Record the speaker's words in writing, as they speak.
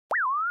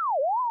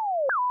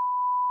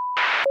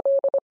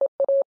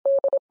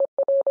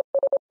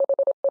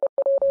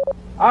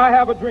I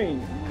have a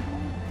dream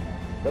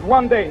that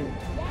one day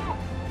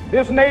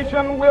this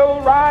nation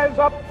will rise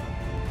up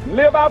and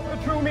live out the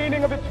true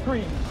meaning of its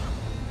creed.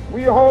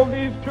 We hold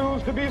these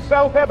truths to be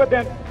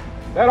self-evident,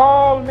 that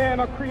all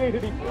men are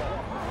created equal.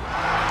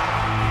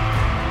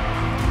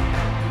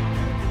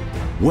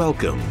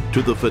 Welcome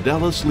to the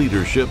Fidelis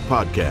Leadership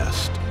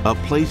Podcast, a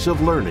place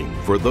of learning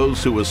for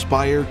those who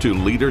aspire to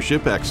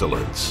leadership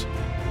excellence.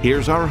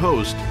 Here's our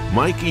host,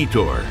 Mike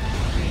Etor.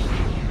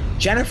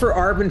 Jennifer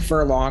Arvin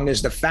Furlong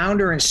is the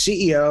founder and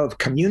CEO of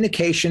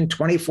Communication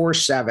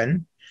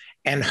 24/7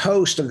 and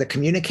host of the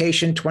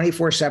Communication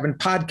 24/7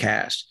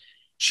 Podcast.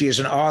 She is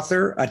an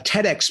author, a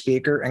TEDx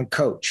speaker, and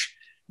coach.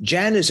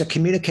 Jen is a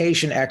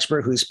communication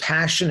expert whose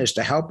passion is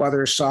to help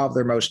others solve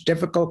their most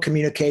difficult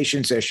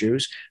communications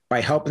issues by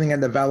helping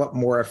them develop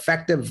more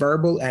effective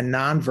verbal and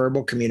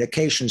nonverbal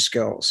communication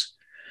skills.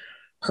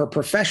 Her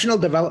professional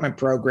development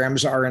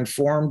programs are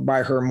informed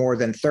by her more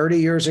than 30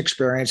 years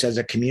experience as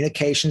a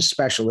communications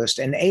specialist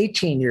and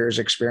 18 years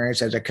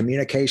experience as a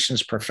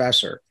communications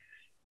professor.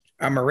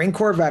 A Marine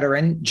Corps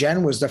veteran,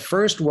 Jen was the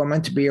first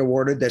woman to be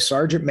awarded the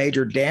Sergeant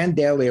Major Dan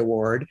Daly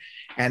Award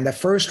and the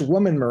first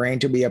woman Marine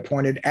to be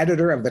appointed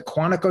editor of the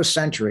Quantico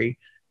Century,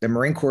 the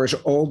Marine Corps'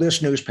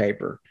 oldest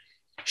newspaper.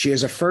 She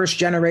is a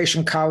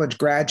first-generation college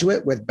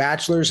graduate with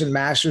bachelor's and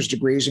master's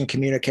degrees in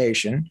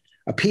communication,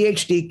 a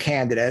PhD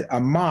candidate,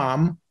 a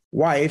mom,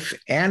 wife,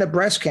 and a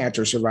breast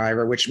cancer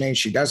survivor, which means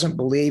she doesn't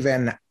believe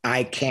in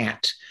I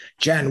can't.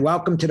 Jen,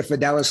 welcome to the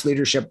Fidelis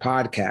Leadership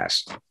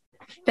Podcast.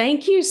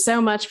 Thank you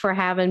so much for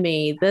having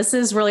me. This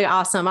is really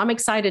awesome. I'm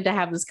excited to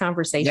have this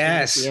conversation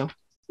with you.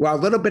 Well, a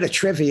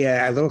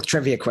little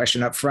trivia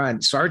question up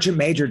front. Sergeant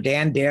Major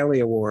Dan Daly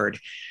Award.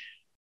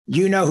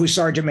 You know who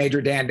Sergeant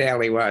Major Dan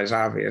Daly was,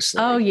 obviously.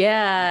 Oh,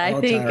 yeah.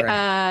 I think,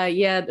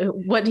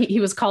 what he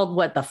was called,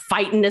 the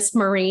fightingest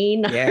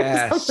Marine?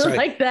 Yeah. Something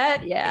like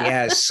that. Yeah.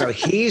 Yes. So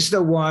he's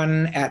the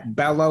one at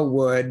Belleau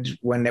Wood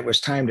when it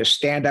was time to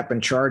stand up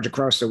and charge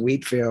across the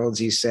wheat fields.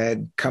 He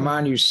said, "Come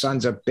on, you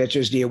sons of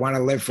bitches. Do you want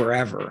to live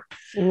forever?"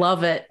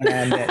 Love it.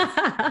 And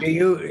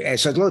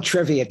so a little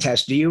trivia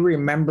test. Do you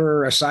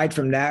remember, aside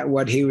from that,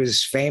 what he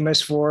was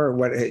famous for?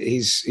 What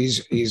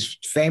he's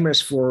famous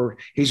for?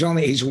 He's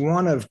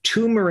one of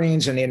two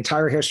Marines in the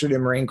entire history of the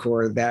Marine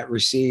Corps that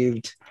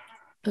received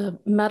the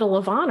Medal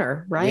of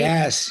Honor, right?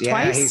 Yes.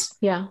 Twice?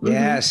 Yeah.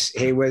 Yes.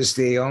 He was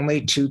the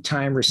only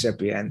two-time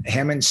recipient,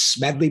 him and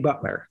Smedley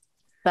Butler.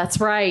 That's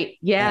right.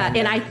 Yeah.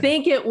 And I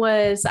think it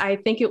was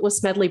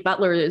Smedley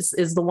Butler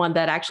is the one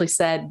that actually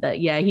said that,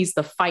 he's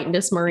the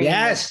fightingest Marine.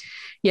 Yes.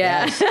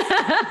 Yeah.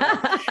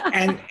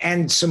 Yes.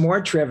 and some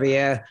more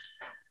trivia,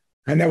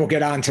 and then we'll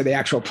get on to the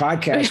actual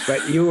podcast,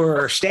 but you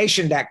were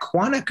stationed at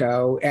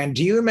Quantico. And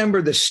do you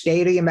remember the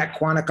stadium at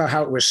Quantico,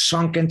 how it was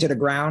sunk into the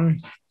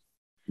ground?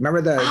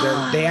 Remember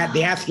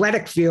the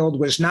athletic field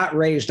was not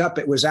raised up.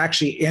 It was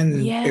actually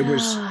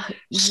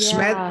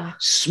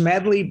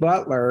Smedley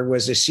Butler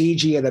was the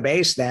CG of the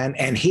base then.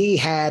 And he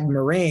had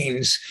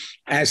Marines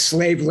as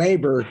slave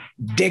labor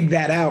dig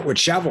that out with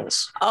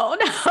shovels. Oh,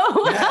 no.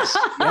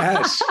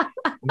 Yes.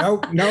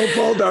 No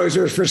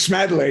bulldozers for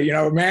Smedley,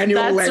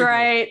 manual labor. That's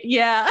right.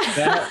 Yeah.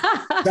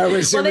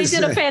 They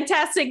did a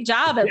fantastic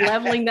job at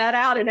leveling that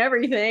out and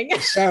everything.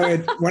 So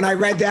when I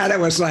read that, it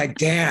was like,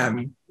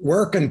 damn,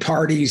 working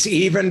parties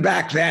even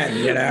back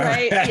then,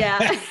 Right.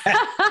 Yeah.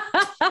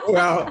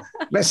 Well,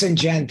 listen,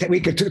 Jen, we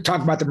could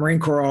talk about the Marine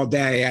Corps all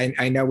day.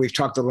 I know we've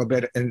talked a little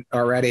bit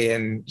already,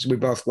 and we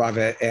both love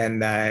it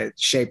and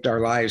shaped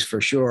our lives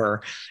for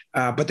sure.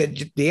 But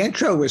the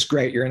intro was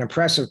great. You're an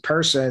impressive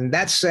person.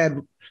 That said,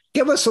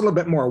 give us a little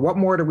bit more. What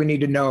more do we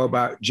need to know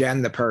about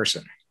Jen, the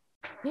person?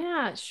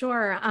 Yeah,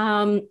 sure.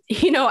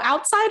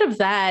 Outside of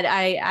that,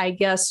 I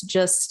guess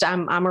just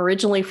I'm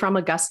originally from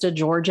Augusta,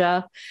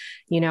 Georgia.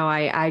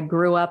 I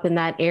grew up in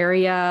that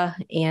area,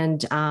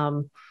 and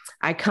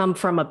I come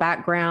from a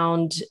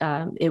background.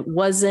 It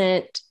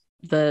wasn't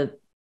the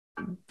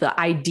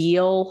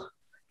ideal,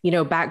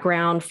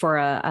 background for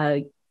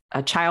a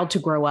child to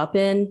grow up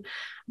in.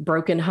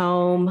 Broken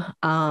home.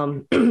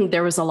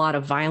 There was a lot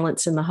of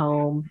violence in the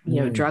home,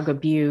 drug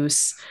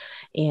abuse.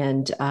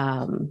 And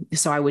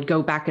so I would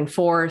go back and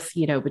forth,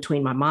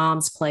 between my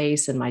mom's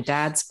place and my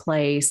dad's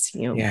place,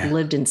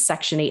 lived in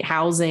Section 8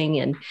 housing.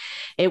 And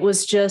it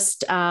was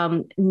just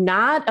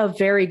not a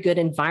very good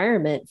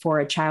environment for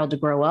a child to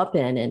grow up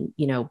in.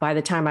 And, by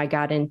the time I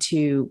got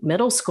into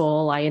middle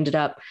school, I ended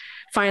up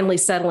finally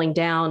settling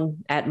down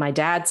at my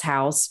dad's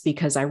house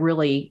because I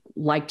really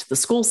liked the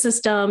school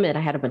system and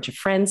I had a bunch of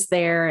friends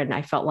there. And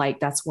I felt like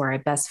that's where I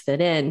best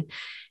fit in.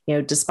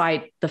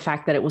 Despite the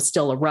fact that it was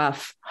still a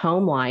rough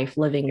home life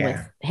living with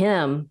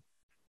him.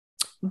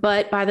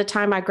 But by the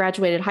time I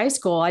graduated high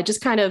school, I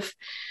just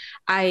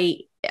I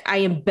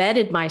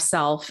embedded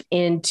myself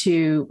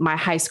into my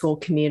high school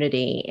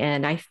community.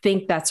 And I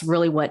think that's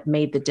really what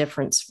made the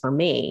difference for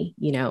me,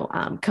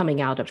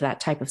 coming out of that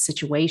type of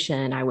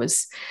situation. I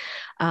was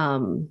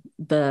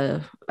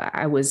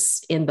I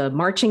was in the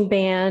marching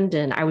band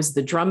and I was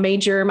the drum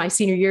major my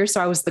senior year. So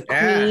I was the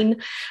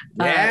queen,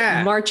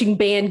 marching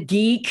band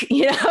geek,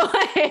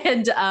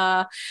 and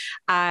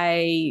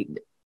I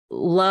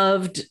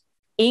loved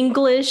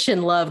English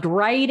and loved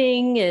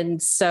writing.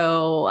 And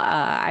so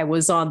I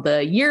was on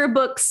the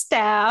yearbook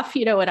staff,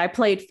 and I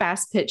played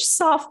fast pitch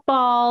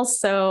softball.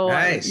 So,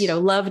 nice.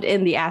 Loved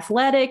in the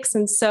athletics.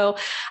 And so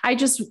I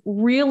just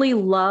really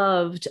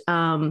loved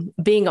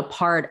being a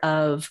part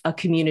of a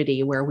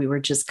community where we were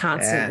just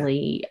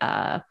constantly,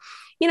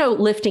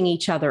 lifting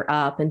each other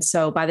up. And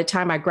so by the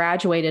time I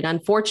graduated,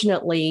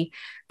 unfortunately,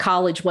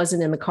 college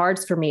wasn't in the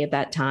cards for me at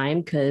that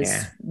time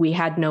because we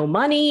had no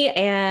money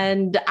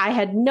and I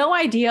had no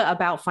idea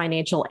about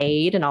financial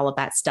aid and all of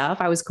that stuff.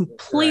 I was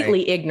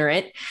completely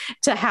ignorant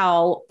to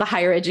how the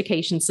higher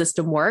education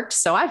system worked.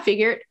 So I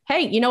figured,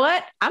 hey, you know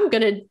what? I'm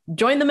going to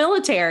join the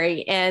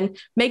military and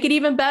make it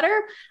even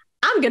better.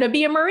 I'm going to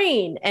be a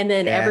Marine. And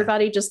then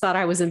everybody just thought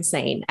I was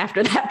insane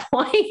after that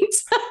point.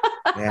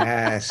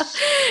 Yes.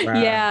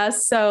 Wow. Yeah.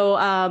 So,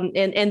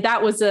 and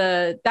that was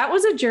a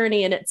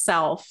journey in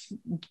itself,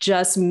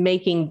 just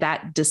making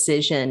that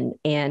decision.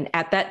 And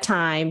at that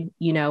time,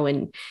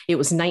 and it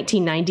was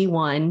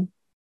 1991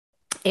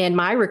 and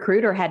my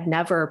recruiter had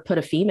never put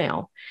a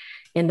female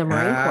in the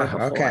Marine Corps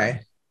before. Okay.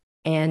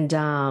 And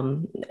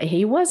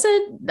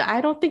I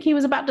don't think he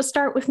was about to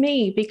start with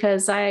me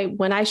because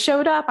when I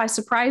showed up, I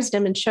surprised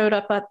him and showed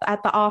up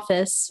at the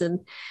office and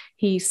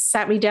he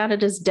sat me down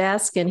at his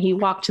desk and he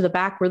walked to the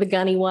back where the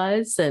gunny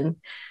was and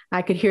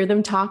I could hear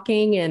them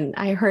talking. And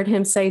I heard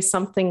him say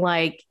something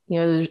like,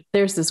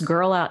 there's this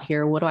girl out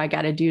here. What do I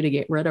got to do to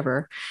get rid of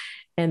her?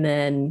 And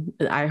then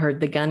I heard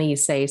the gunny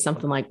say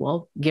something like,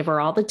 well, give her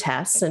all the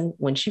tests. And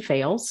when she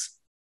fails,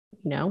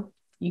 you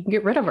can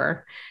get rid of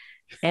her.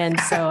 And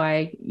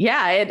so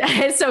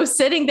so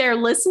sitting there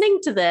listening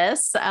to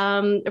this,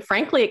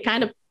 frankly, it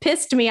kind of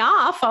pissed me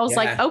off. I was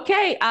like,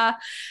 okay, I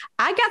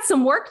got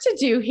some work to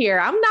do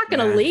here. I'm not going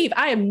to leave.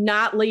 I am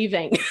not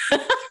leaving.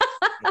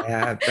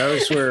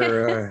 Those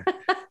were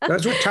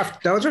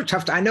tough. Those were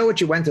tough. I know what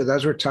you went through.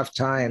 Those were tough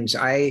times.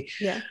 I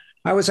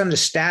was on the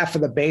staff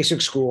of the basic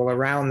school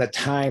around the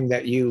time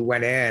that you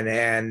went in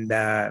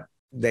and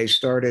they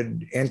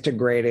started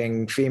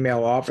integrating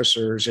female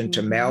officers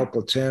into male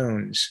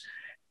platoons.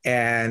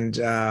 And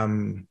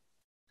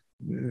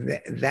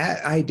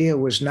that idea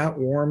was not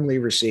warmly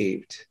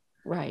received.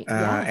 Right.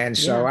 And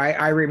so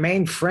I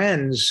remained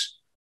friends.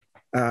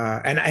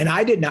 And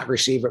I did not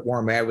receive it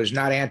warmly. I was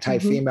not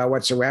anti-female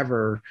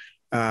whatsoever.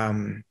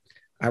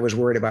 I was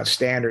worried about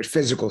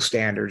physical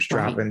standards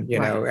dropping,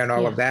 and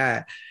all of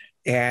that.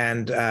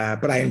 And,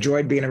 but I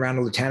enjoyed being around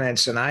the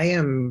lieutenants and I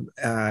am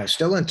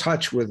still in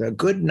touch with a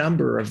good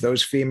number of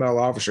those female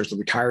officers, the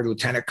retired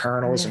lieutenant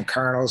colonels and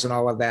colonels and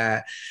all of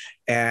that.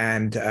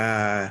 And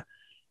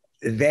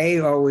they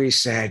always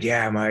said,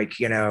 Mike,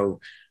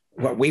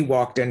 what we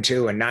walked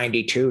into in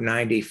 92,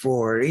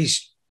 94,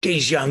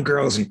 these young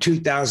girls in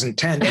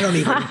 2010, they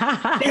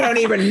don't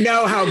even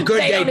know how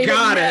good they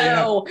got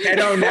it. They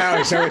don't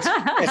know. So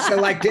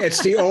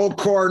it's the old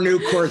corps, new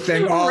corps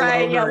thing all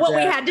over. Yeah, what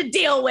we had to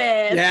deal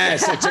with.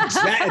 Yes,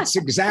 it's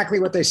exactly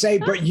what they say.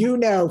 But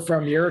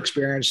from your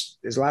experience,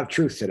 there's a lot of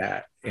truth to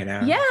that.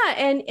 Yeah.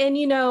 And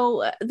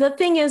the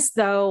thing is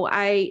though,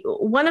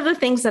 one of the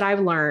things that I've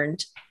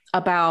learned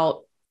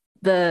about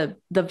the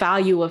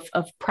value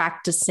of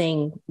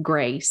practicing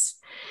grace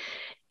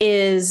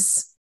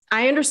is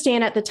I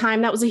understand at the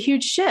time that was a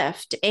huge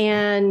shift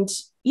and,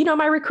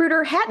 my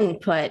recruiter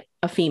hadn't put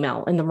a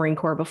female in the Marine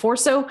Corps before.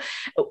 So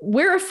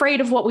we're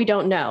afraid of what we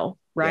don't know.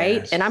 Right.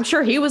 Yes. And I'm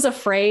sure he was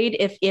afraid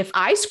if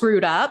I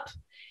screwed up,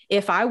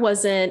 if I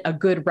wasn't a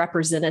good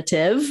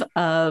representative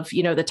of,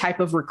 the type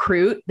of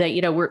recruit that,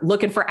 we're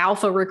looking for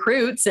alpha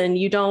recruits and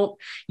you don't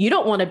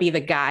want to be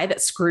the guy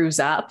that screws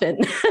up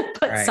and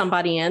put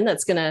somebody in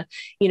that's going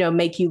to,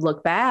 make you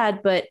look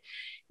bad. But,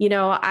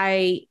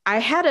 I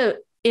had a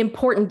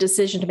important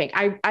decision to make.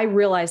 I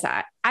realized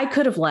that I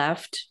could have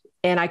left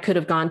and I could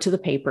have gone to the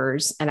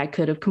papers and I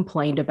could have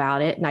complained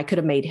about it and I could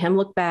have made him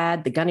look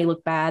bad, the gunny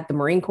look bad, the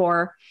Marine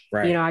Corps,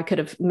 I could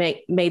have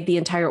made the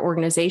entire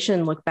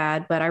organization look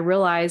bad. But I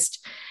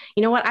realized,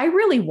 what, I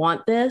really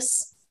want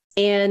this.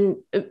 And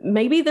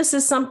maybe this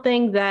is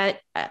something that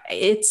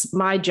it's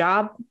my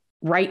job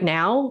right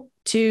now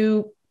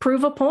to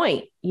prove a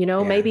point,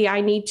 maybe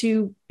I need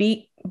to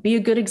be a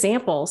good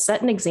example,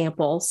 set an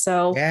example.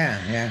 So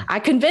I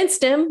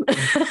convinced him,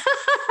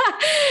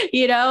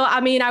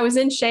 I was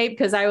in shape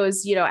because I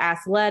was,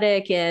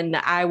 athletic and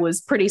I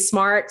was pretty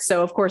smart.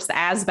 So of course the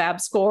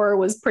ASVAB score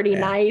was pretty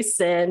nice.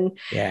 And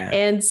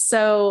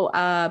so,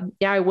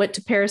 I went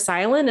to Parris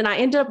Island and I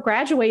ended up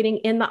graduating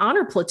in the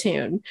honor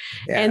platoon.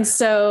 And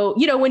so,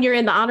 when you're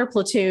in the honor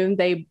platoon,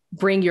 they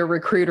bring your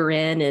recruiter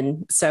in.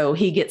 And so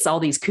he gets all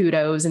these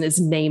kudos and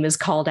his name is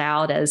called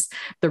out as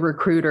the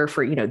recruiter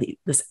for,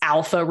 this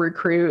alpha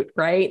recruit.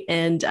 Right.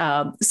 And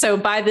so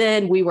by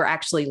then we were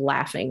actually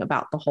laughing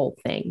about the whole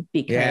thing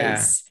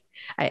because,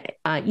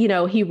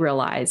 he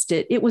realized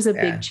it was a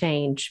big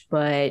change.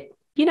 But,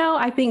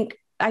 I think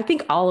I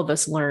think all of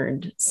us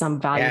learned some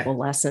valuable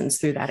lessons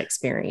through that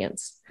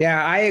experience.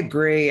 Yeah, I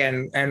agree.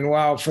 And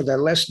while for the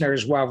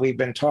listeners, while we've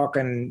been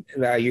talking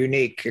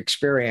unique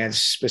experience,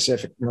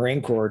 specific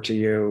Marine Corps to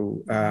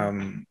you,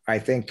 I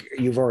think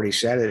you've already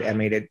said it. I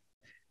mean,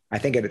 I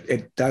think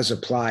it does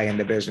apply in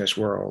the business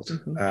world.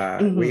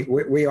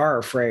 We are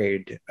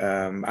afraid.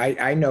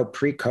 I know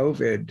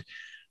pre-COVID,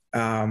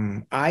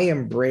 I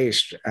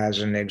embraced as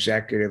an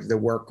executive the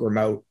work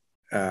remote,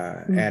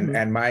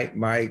 and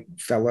my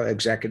fellow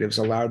executives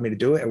allowed me to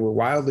do it, and we're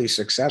wildly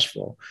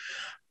successful.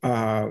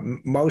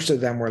 Most of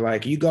them were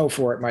like, "You go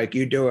for it, Mike.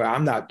 You do it.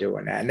 I'm not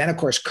doing that." And then, of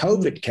course,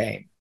 COVID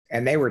came,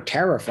 and they were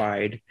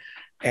terrified.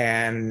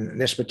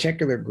 And this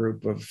particular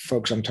group of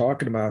folks I'm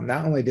talking about,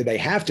 not only did they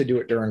have to do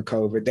it during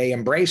COVID, they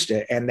embraced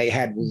it, and they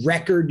had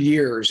record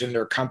years in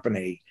their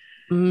company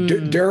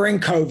during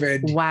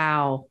COVID.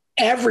 Wow.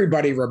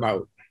 Everybody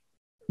remote.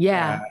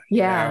 Yeah.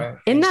 Yeah. You know?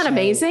 Isn't that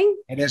amazing?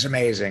 It is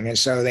amazing. And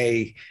so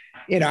they,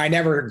 I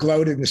never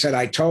gloated and said,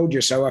 "I told you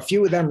so." A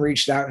few of them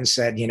reached out and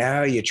said,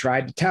 "You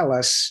tried to tell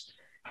us."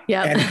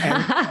 Yeah.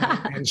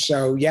 And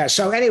so, yeah.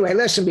 So anyway,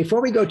 listen,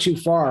 before we go too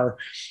far,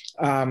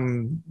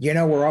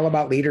 we're all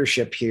about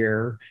leadership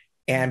here.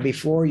 And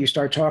before you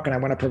start talking, I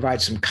want to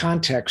provide some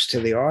context to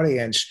the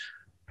audience.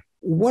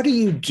 What do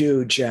you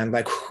do, Jen?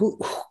 Like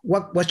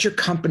what's your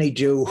company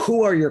do?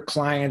 Who are your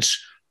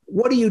clients?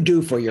 What do you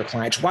do for your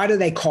clients? Why do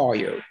they call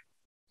you?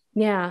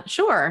 Yeah,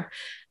 sure.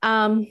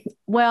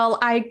 Well,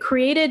 I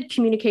created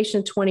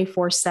Communication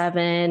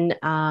 24/7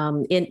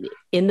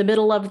 in the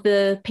middle of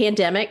the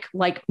pandemic.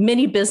 Like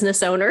many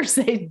business owners,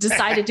 they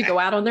decided to go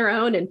out on their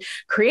own and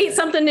create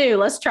something new.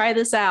 Let's try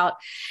this out.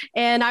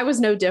 And I was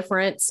no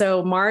different.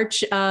 So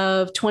March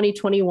of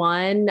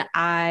 2021,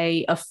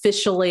 I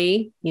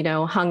officially,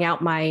 hung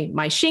out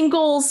my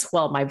shingles,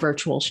 my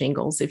virtual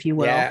shingles, if you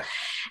will. Yeah.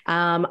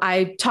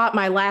 I taught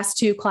my last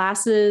 2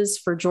 classes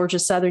for Georgia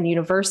Southern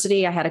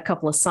University. I had a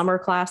couple of summer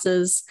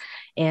classes,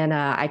 and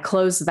I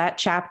closed that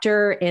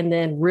chapter and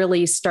then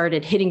really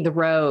started hitting the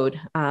road,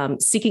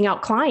 seeking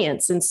out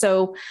clients. And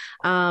so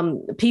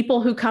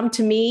people who come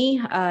to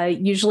me,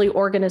 usually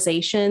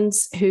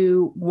organizations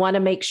who want to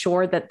make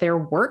sure that their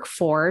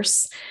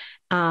workforce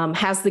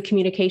has the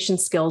communication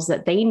skills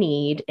that they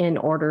need in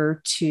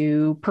order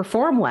to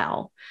perform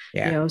well.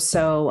 Yeah.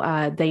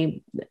 So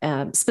they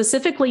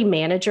specifically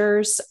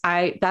managers,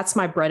 that's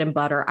my bread and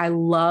butter. I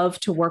love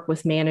to work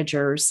with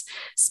managers,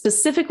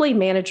 specifically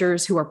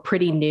managers who are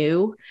pretty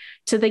new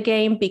to the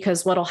game,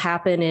 because what'll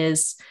happen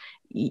is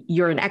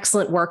you're an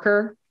excellent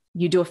worker.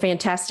 You do a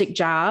fantastic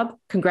job.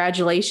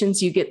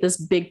 Congratulations, you get this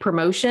big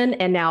promotion.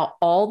 And now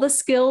all the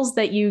skills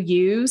that you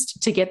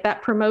used to get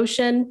that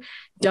promotion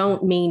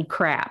don't mean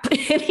crap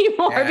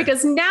anymore,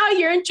 because now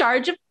you're in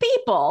charge of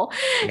people.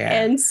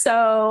 Yeah. And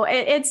so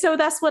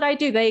that's what I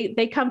do.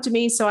 They come to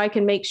me so I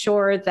can make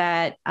sure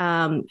that,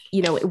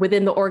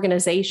 within the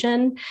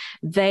organization,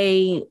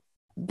 they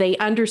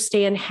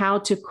understand how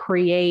to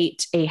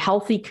create a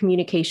healthy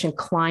communication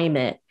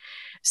climate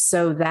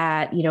so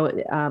that,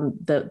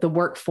 the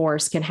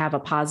workforce can have a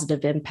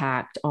positive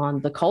impact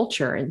on the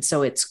culture. And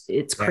so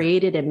it's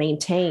created and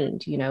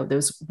maintained,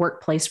 those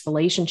workplace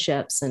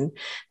relationships. And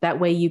that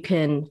way you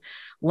can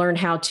learn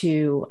how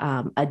to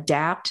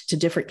adapt to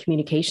different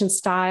communication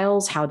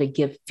styles, how to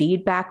give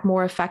feedback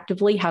more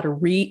effectively, how to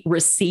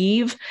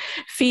receive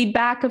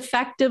feedback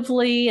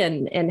effectively,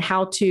 and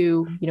how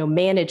to,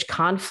 manage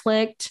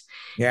conflict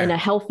in a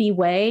healthy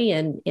way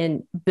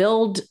and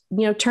build,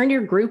 turn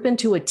your group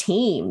into a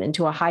team,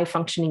 into a high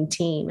functioning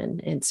team.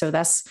 And so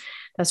that's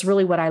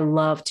really what I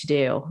love to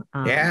do.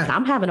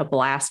 I'm having a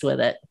blast with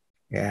it.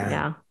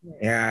 Yeah.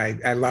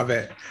 I love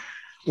it.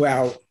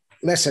 Well,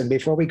 listen,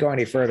 before we go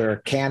any further,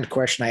 a canned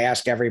question I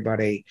ask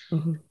everybody.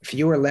 Mm-hmm. If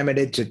you were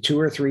limited to 2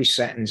 or 3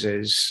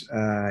 sentences,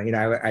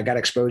 I got to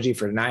expose you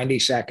for 90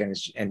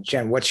 seconds. And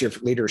Jen, what's your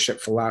leadership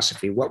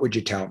philosophy? What would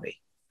you tell me?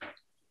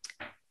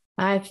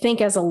 I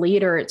think as a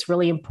leader, it's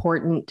really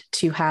important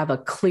to have a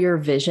clear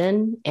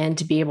vision and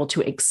to be able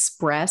to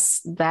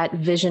express that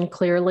vision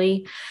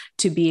clearly,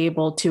 to be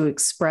able to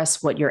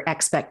express what your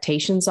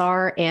expectations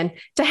are, and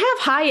to have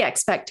high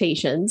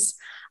expectations.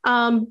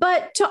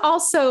 But to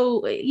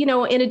also,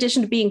 in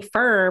addition to being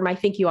firm, I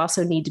think you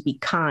also need to be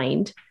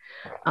kind.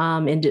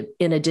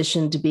 In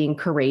addition to being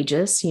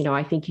courageous,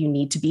 I think you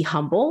need to be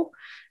humble,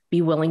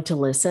 be willing to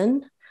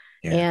listen.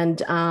 Yeah.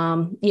 And,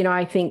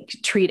 I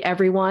think treat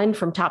everyone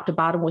from top to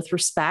bottom with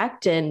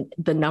respect. And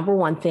the number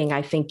one thing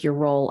I think your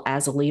role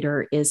as a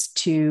leader is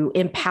to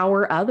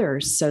empower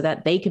others so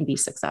that they can be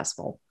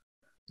successful.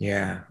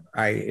 Yeah,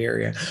 I hear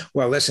you.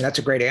 Well, listen, that's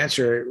a great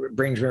answer. It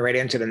brings me right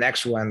into the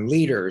next one.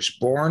 Leaders,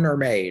 born or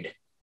made?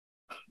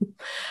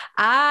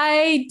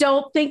 I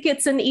don't think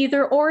it's an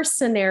either or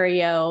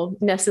scenario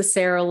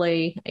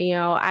necessarily.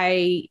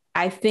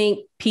 I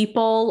think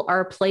people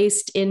are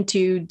placed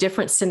into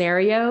different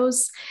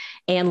scenarios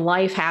and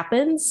life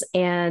happens.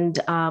 And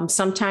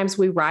sometimes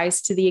we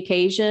rise to the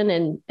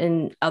occasion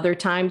and other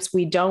times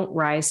we don't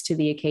rise to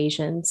the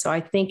occasion. So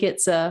I think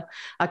it's a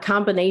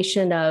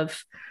combination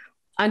of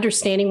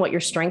understanding what your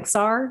strengths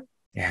are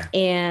Yeah.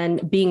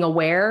 And being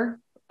aware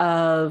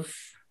of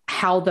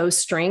how those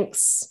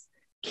strengths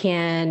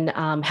can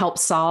help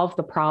solve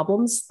the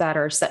problems that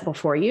are set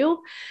before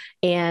you.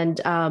 And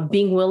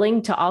being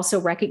willing to also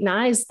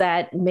recognize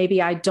that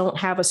maybe I don't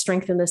have a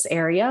strength in this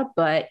area,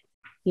 but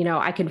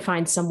I can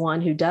find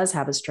someone who does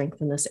have a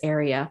strength in this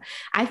area.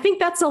 I think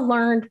that's a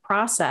learned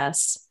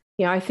process.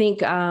 I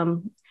think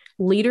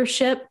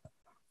leadership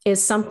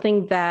is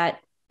something that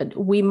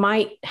we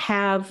might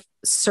have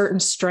certain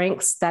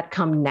strengths that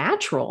come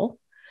natural.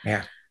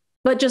 Yeah.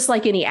 But just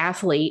like any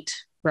athlete,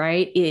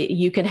 right?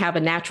 You can have a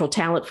natural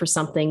talent for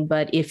something,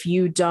 but if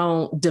you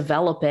don't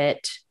develop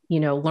it,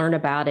 learn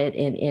about it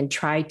and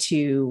try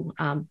to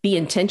be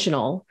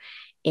intentional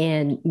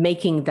in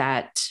making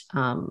that,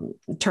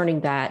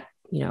 turning that,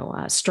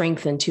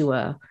 strength into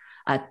a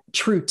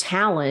true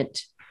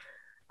talent,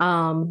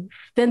 then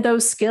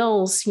those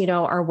skills,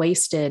 are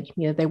wasted.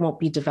 They won't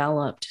be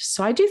developed.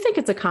 So I do think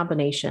it's a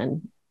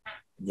combination.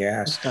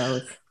 Yes. Of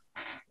both.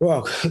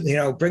 Well,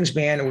 brings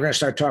me in. We're going to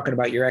start talking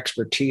about your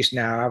expertise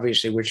now,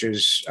 obviously, which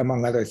is,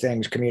 among other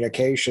things,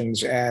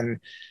 communications.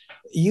 And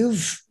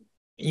you've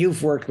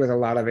worked with a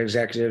lot of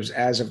executives,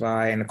 as have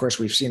I. And of course,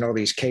 we've seen all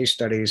these case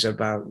studies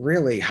about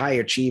really high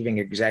achieving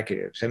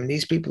executives. I mean,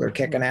 these people are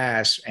kicking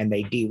ass and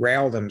they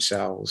derail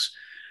themselves.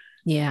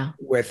 Yeah.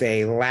 With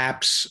a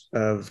lapse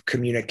of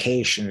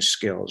communication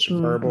skills,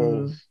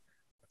 verbal,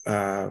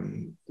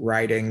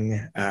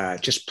 writing,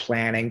 just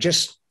planning,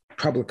 just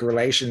public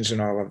relations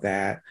and all of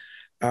that.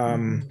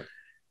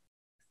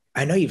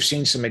 I know you've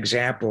seen some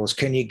examples.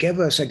 Can you give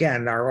us,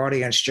 again, our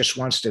audience just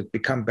wants to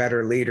become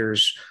better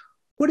leaders.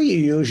 What do you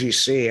usually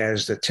see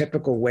as the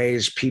typical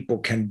ways people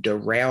can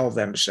derail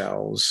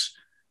themselves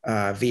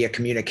via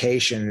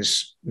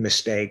communications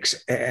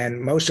mistakes?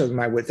 And most of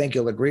them, I would think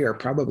you'll agree, are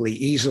probably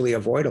easily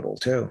avoidable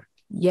too.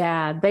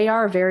 Yeah, they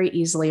are very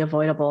easily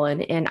avoidable.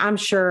 And I'm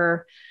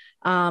sure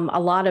a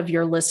lot of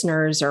your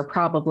listeners are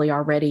probably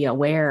already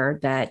aware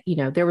that,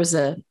 there is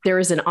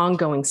an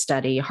ongoing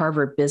study.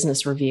 Harvard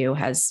Business Review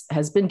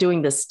has been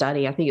doing this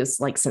study. I think it was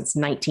since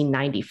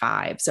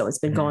 1995. So it's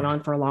been going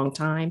on for a long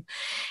time.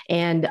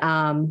 And,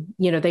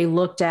 they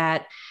looked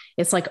at,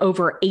 it's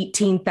over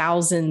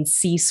 18,000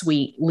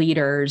 C-suite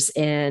leaders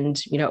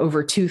and,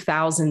 over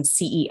 2,000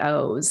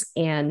 CEOs.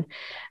 And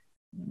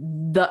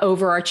the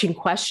overarching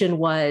question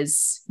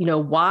was,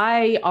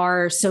 why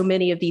are so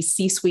many of these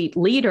C-suite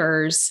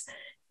leaders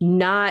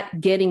not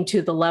getting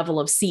to the level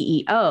of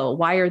CEO?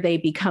 Why are they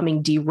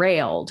becoming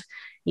derailed?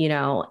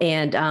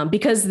 And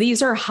because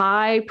these are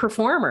high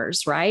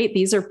performers, right?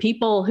 These are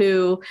people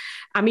who,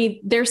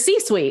 they're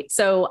C-suite.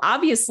 So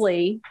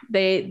obviously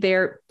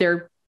they're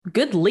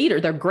good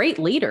leader. They're great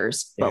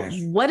leaders, but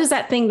what is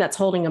that thing that's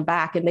holding them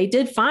back? And they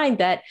did find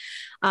that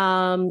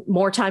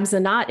more times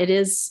than not, it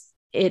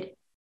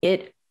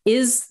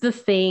is the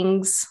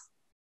things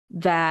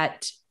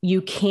that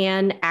you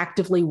can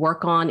actively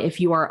work on if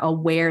you are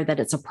aware that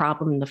it's a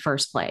problem in the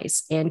first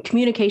place. And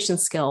communication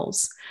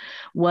skills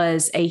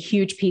was a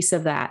huge piece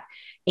of that.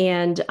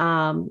 And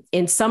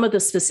in some of the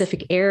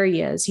specific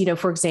areas,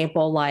 for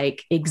example,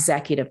 like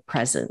executive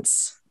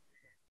presence,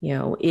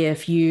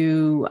 if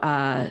you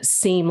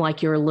seem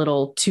like you're a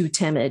little too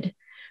timid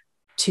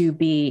to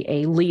be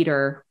a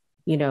leader,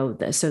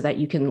 so that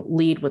you can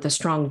lead with a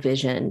strong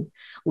vision,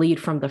 lead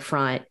from the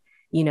front,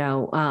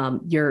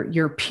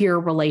 your peer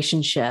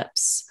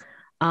relationships,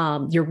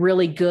 you're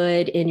really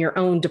good in your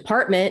own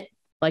department.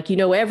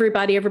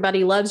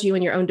 Everybody loves you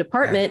in your own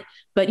department,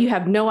 but you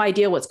have no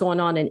idea what's going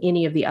on in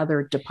any of the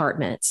other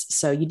departments.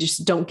 So you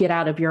just don't get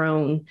out of your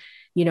own,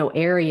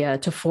 area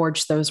to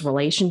forge those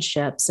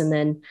relationships. And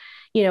then,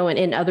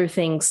 and other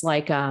things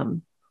like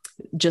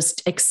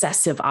just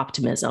excessive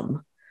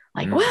optimism,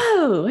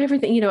 whoa,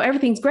 everything,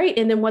 everything's great.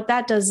 And then what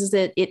that does is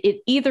that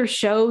it either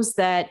shows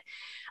that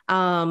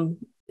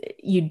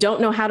you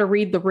don't know how to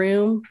read the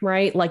room,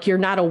 right? Like you're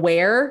not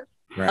aware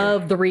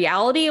of the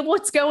reality of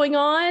what's going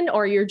on,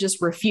 or you're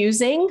just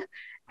refusing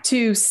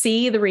to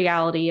see the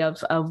reality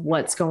of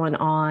what's going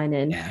on.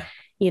 And,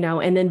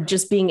 and then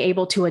just being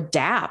able to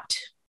adapt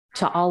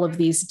to all of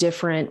these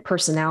different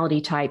personality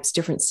types,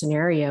 different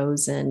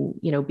scenarios, and,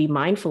 be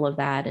mindful of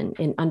that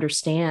and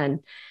understand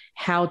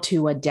how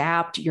to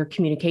adapt your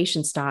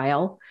communication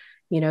style,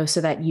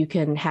 so that you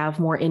can have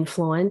more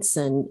influence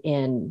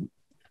and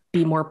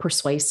be more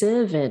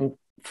persuasive and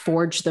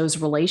forge those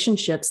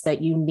relationships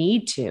that you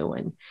need to,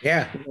 and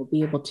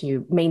be able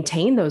to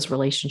maintain those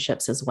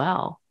relationships as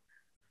well.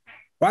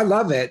 Well, I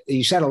love it.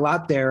 You said a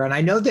lot there. And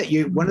I know that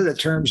one of the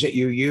terms that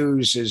you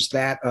use is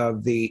that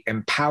of the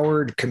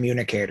empowered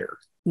communicator.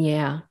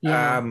 Yeah.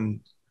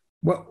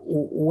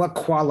 What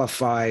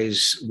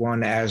qualifies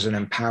one as an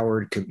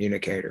empowered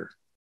communicator?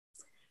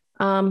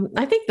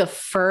 I think the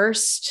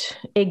first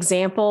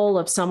example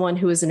of someone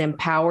who is an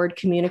empowered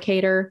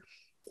communicator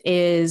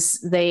is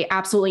they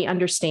absolutely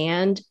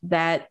understand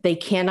that they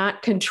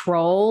cannot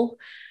control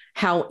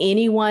how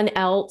anyone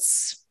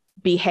else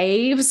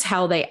behaves,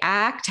 how they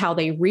act, how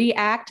they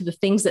react, the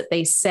things that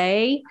they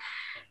say.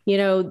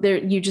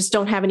 you just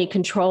don't have any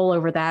control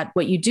over that.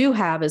 What you do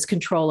have is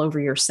control over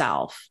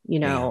yourself,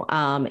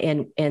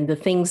 and the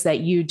things that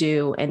you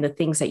do and the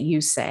things that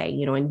you say,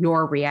 and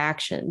your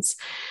reactions.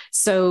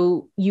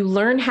 So you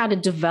learn how to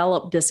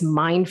develop this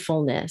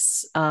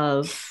mindfulness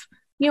of,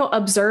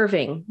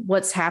 observing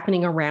what's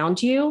happening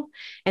around you.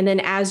 And then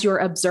as you're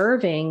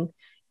observing,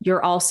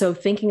 you're also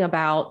thinking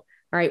about, all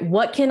right,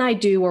 what can I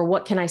do or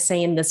what can I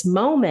say in this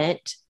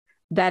moment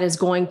that is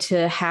going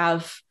to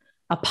have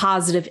a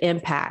positive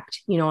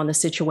impact, on the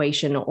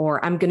situation,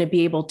 or I'm going to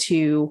be able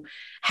to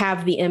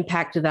have the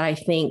impact that I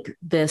think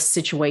this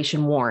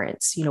situation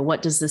warrants.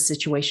 What does this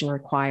situation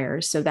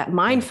require? So that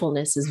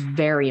mindfulness is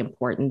very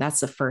important. That's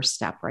the first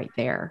step right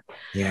there.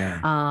 Yeah.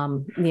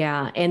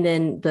 Yeah. And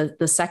then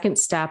the second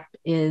step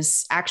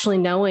is actually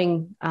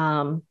knowing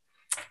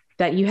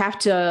that you have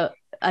to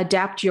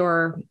adapt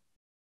your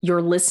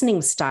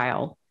listening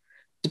style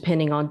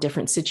depending on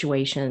different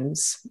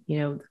situations.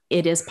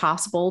 It is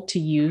possible to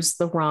use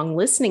the wrong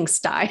listening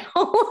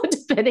style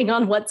depending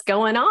on what's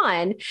going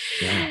on.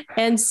 Yeah.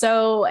 And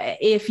so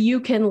if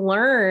you can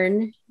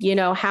learn,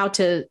 how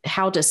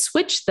to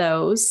switch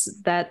those,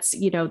 that's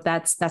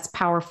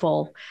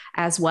powerful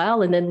as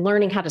well. And then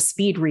learning how to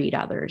speed read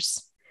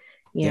others,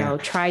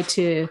 try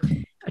to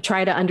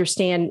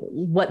understand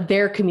what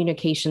their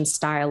communication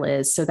style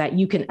is so that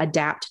you can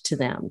adapt to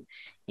them.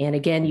 And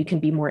again, you can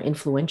be more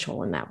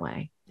influential in that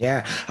way.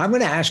 Yeah, I'm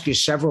going to ask you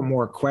several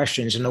more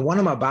questions. And the one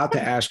I'm about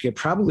to ask you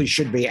probably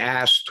should be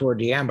asked toward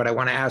the end, but I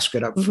want to ask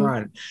it up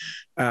front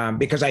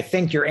because I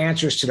think your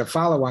answers to the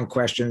follow-on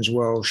questions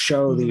will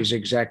show these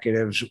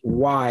executives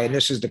why. And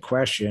this is the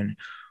question.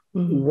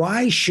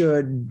 Why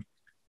should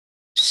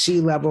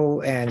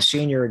C-level and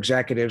senior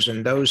executives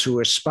and those who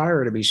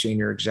aspire to be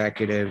senior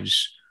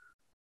executives,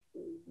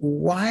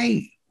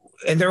 why?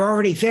 And they're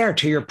already there,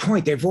 to your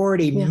point. They've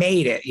already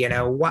made it.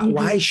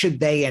 Why should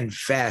they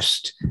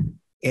invest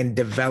in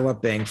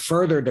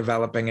further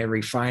developing and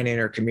refining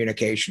their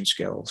communication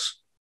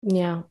skills?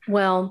 Yeah,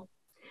 well,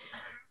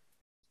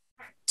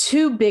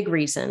 two big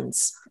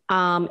reasons.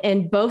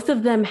 And both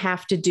of them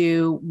have to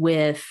do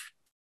with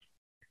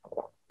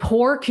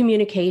poor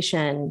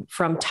communication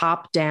from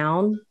top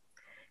down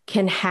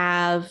can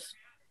have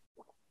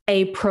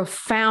a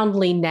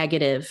profoundly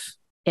negative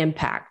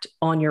impact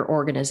on your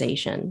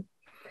organization.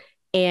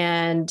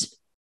 And,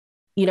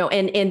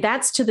 and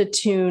that's to the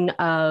tune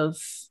of,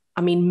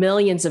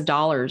 millions of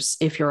dollars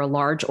if you're a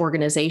large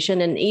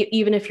organization. And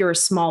even if you're a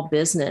small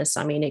business,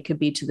 it could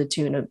be to the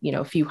tune of,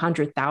 a few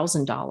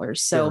 $100,000.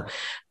 So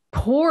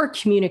poor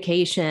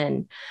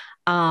communication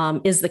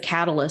is the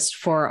catalyst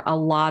for a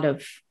lot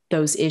of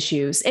those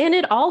issues. And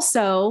it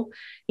also,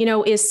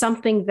 is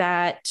something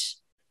that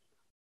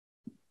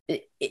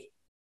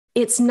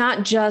it's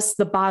not just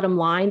the bottom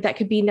line that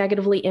could be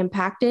negatively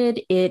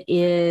impacted. It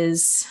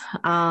is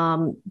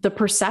the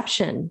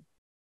perception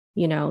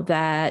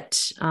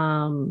that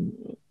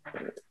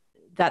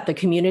the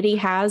community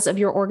has of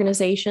your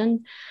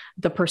organization,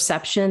 the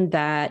perception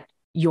that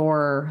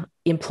your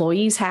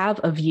employees have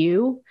of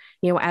you,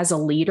 as a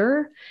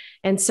leader.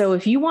 And so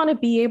if you want to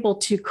be able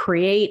to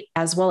create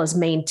as well as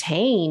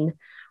maintain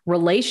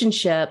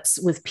relationships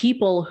with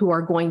people who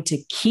are going to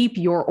keep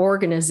your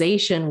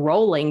organization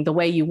rolling the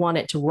way you want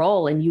it to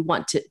roll, and you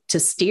want to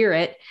steer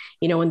it,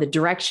 in the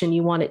direction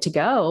you want it to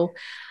go,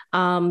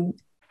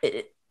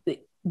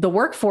 the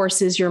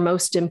workforce is your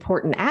most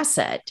important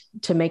asset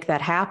to make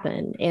that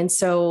happen. And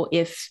so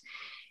if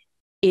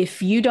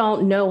you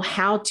don't know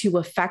how to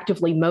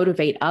effectively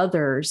motivate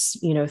others,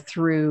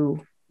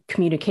 through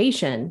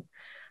communication,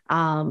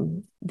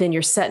 then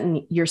you're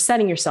setting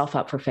yourself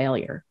up for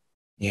failure.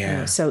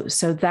 Yeah. So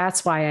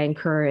that's why I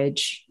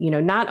encourage,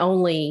 not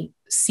only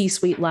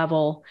C-suite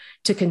level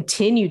to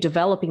continue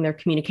developing their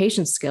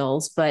communication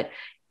skills, but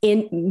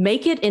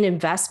make it an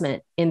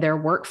investment in their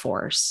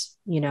workforce.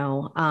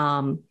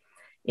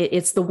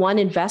 It's the one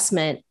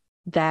investment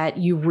that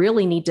you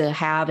really need to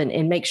have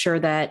and make sure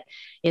that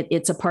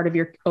it's a part of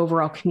your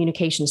overall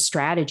communication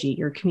strategy,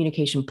 your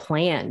communication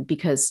plan,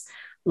 because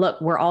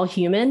look, we're all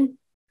human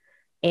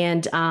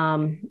and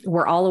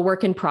we're all a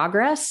work in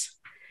progress,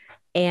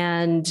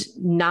 and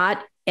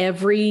not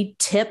every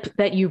tip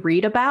that you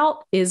read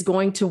about is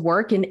going to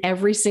work in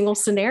every single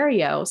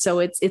scenario. So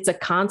it's a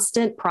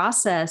constant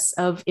process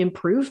of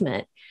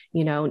improvement.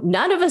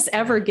 None of us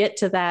ever get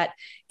to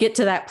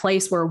that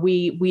place where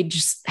we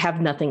just have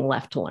nothing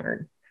left to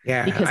learn.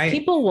 Yeah. Because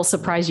people will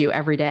surprise you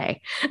every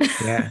day.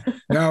 Yeah.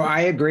 No,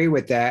 I agree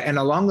with that. And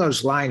along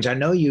those lines, I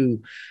know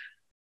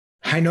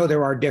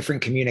there are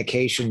different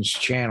communications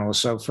channels.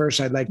 So first,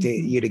 I'd like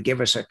you to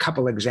give us a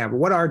couple examples.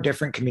 What are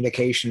different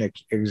communication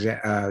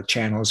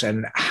channels,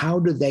 and how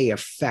do they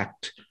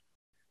affect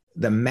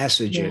the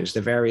messages,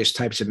 the various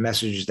types of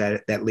messages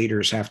that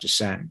leaders have to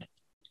send?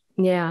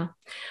 Yeah.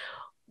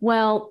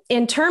 Well,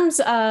 in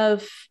terms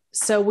of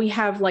So we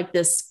have like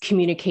this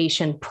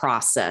communication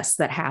process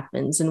that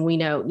happens. And we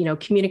know,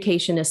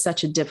 communication is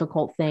such a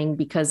difficult thing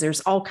because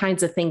there's all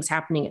kinds of things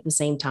happening at the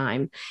same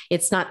time.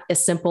 It's not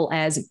as simple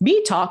as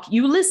me talk,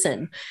 you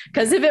listen.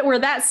 Because if it were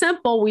that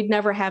simple, we'd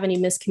never have any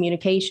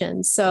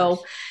miscommunication.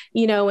 So,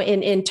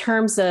 in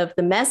terms of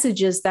the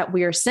messages that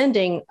we are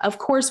sending, of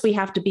course, we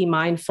have to be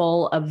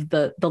mindful of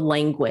the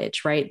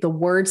language, right? The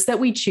words that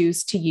we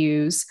choose to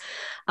use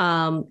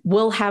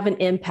will have an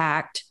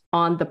impact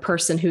on the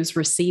person who's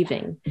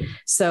receiving.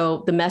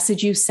 So the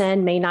message you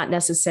send may not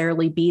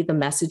necessarily be the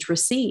message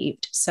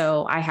received.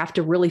 So I have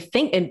to really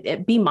think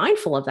and be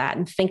mindful of that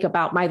and think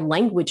about my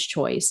language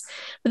choice.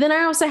 But then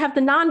I also have the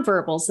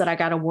nonverbals that I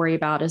got to worry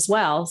about as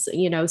well.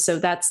 So, so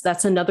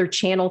that's another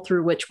channel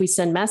through which we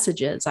send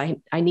messages.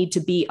 I need to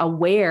be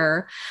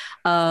aware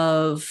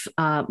of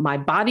my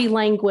body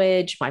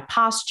language, my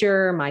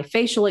posture, my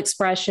facial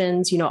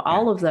expressions,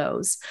 all of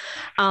those.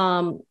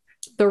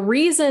 The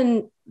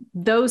reason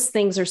those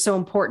things are so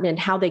important and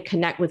how they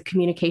connect with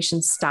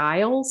communication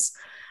styles.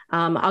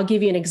 I'll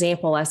give you an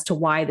example as to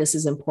why this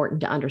is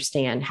important to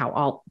understand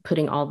how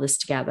putting all this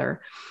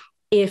together.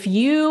 If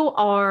you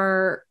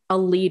are a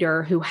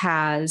leader who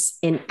has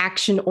an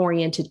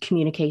action-oriented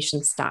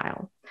communication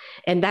style,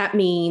 and that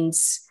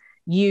means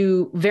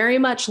you very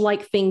much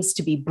like things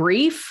to be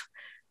brief,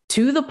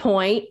 to the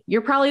point,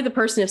 you're probably the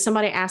person, if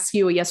somebody asks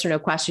you a yes or no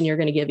question, you're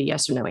going to give a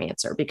yes or no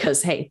answer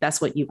because, hey,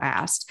 that's what you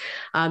asked.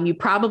 You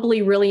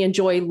probably really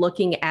enjoy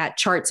looking at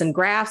charts and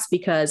graphs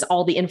because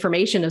all the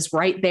information is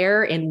right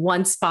there in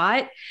one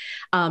spot.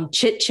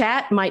 Chit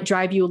chat might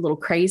drive you a little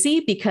crazy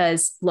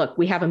because, look,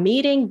 we have a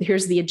meeting.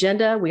 Here's the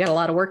agenda. We got a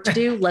lot of work to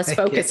do. Let's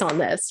focus on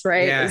this,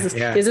 right?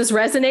 Yeah, is this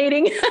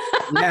resonating?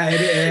 Yeah,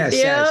 it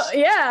is.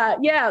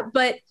 Yeah.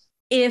 But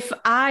if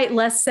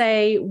let's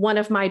say one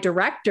of my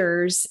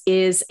directors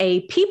is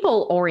a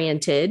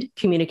people-oriented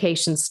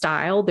communication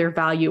style, their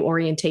value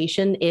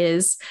orientation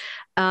is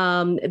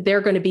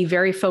they're going to be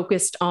very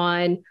focused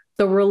on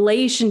the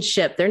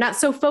relationship. They're not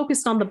so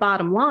focused on the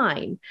bottom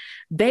line.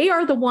 They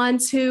are the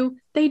ones who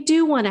they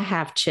do want to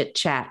have chit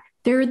chat.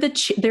 They're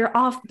the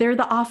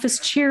office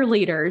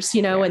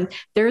cheerleaders, and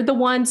they're the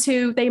ones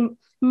who they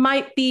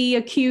might be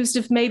accused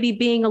of maybe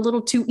being a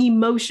little too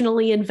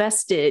emotionally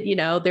invested.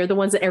 They're the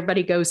ones that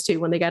everybody goes to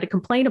when they got to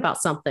complain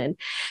about something.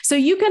 So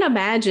you can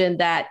imagine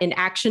that an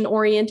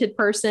action-oriented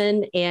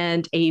person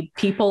and a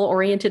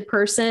people-oriented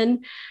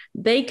person,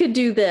 they could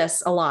do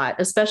this a lot,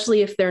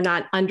 especially if they're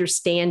not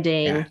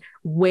understanding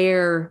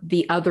where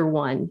the other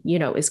one,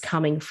 is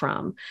coming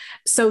from.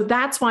 So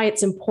that's why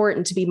it's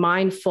important to be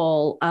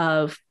mindful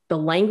of the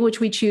language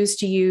we choose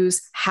to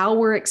use, how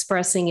we're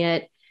expressing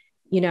it.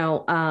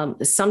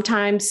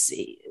 Sometimes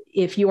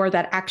if you are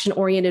that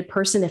action-oriented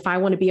person, if I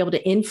want to be able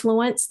to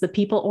influence the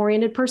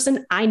people-oriented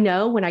person, I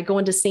know when I go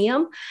in to see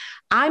them,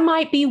 I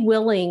might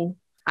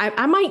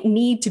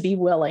need to be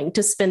willing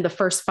to spend the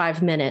first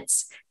 5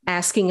 minutes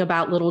asking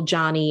about little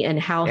Johnny and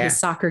how his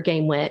soccer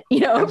game went,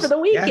 over the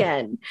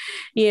weekend.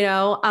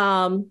 Now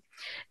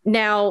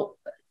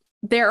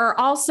there are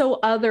also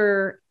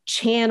other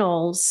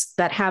channels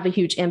that have a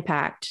huge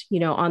impact,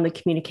 on the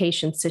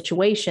communication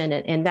situation.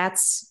 And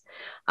that's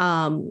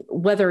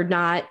whether or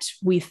not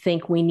we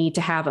think we need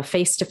to have a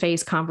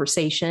face-to-face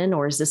conversation,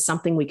 or is this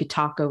something we could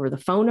talk over the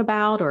phone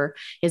about, or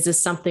is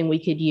this something we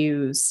could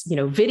use,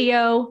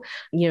 video,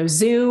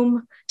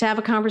 Zoom to have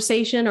a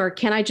conversation, or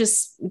can I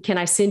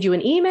send you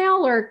an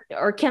email, or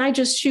can I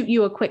just shoot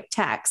you a quick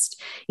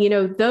text?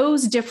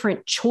 Those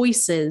different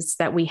choices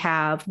that we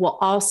have will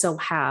also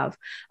have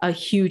a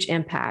huge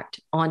impact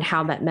on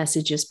how that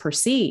message is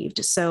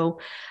perceived. So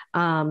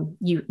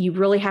you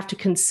really have to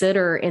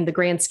consider, in the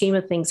grand scheme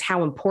of things,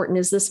 how important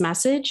is this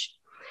message?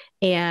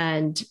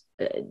 And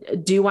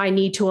do I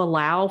need to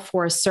allow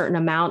for a certain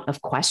amount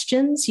of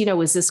questions?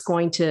 Is this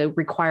going to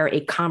require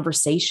a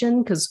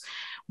conversation? Because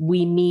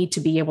we need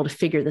to be able to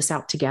figure this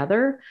out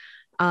together.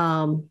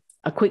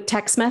 A quick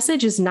text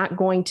message is not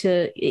going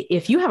to,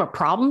 if you have a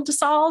problem to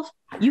solve,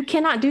 you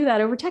cannot do that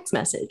over text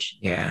message.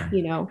 Yeah.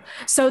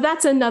 So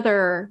that's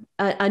another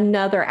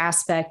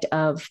aspect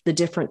of the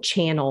different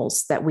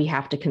channels that we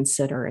have to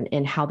consider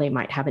and how they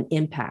might have an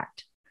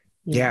impact.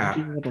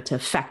 Being able to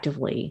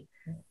effectively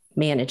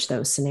manage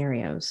those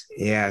scenarios.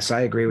 Yes,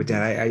 I agree with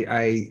that.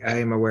 I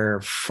am aware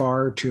of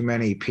far too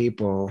many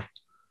people,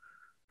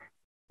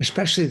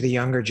 especially the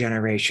younger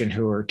generation,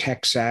 who are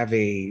tech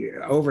savvy,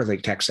 overly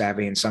tech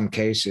savvy in some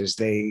cases.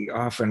 They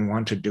often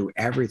want to do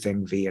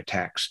everything via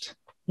text.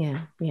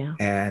 Yeah.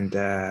 And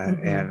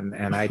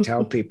I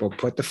tell people,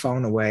 put the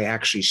phone away,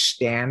 actually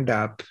stand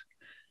up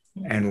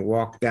and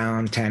walk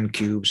down 10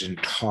 cubes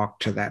and talk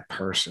to that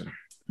person.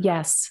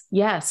 Yes.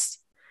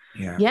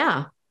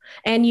 Yeah.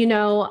 And,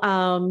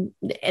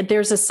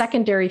 there's a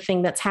secondary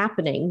thing that's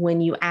happening when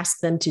you ask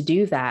them to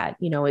do that.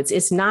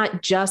 It's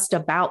not just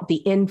about the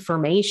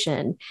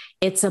information.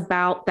 It's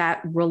about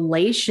that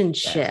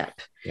relationship.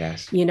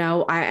 Yes.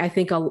 I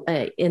think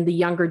in the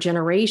younger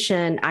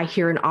generation, I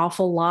hear an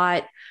awful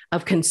lot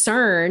of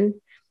concern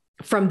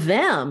from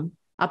them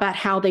about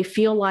how they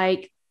feel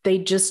like they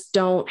just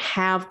don't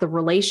have the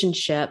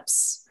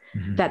relationships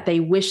that they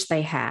wish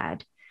they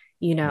had,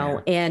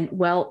 and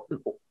well,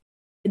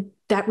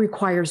 that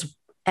requires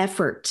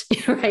effort,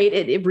 right?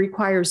 It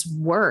requires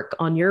work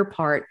on your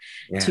part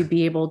to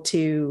be able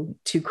to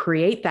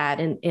create that.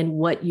 And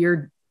what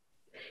you're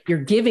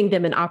giving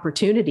them an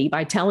opportunity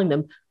by telling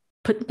them,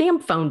 put the damn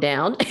phone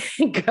down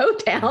and go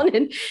down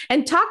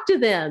and talk to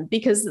them,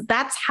 because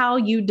that's how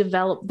you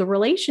develop the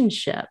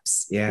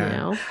relationships.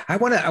 Yeah. I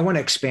want to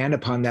expand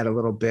upon that a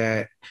little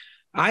bit.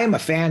 I am a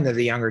fan of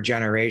the younger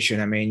generation.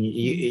 I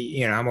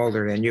mean, I'm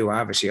older than you,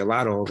 obviously a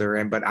lot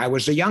older, but I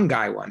was the young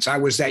guy once. I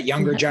was that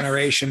younger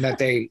generation that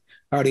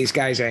these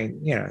guys ain't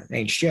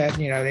shit.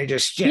 They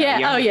just,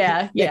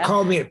 they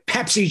called me a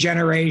Pepsi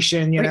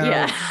generation,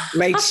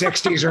 late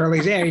 60s,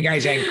 early, you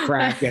guys ain't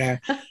crap,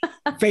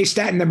 Faced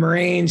that in the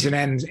Marines and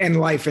then in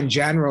life in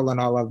general and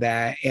all of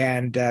that.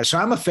 And so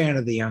I'm a fan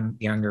of the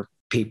younger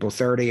people,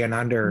 30 and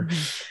under.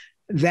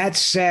 That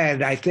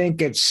said, I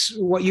think it's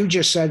what you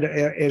just said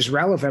is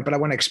relevant, but I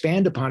want to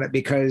expand upon it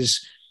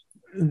because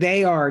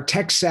they are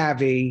tech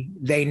savvy.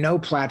 They know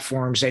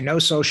platforms, they know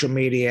social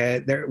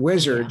media, they're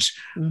wizards.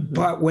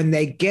 But when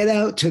they get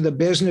out to the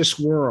business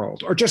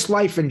world, or just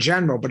life in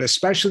general, but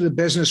especially the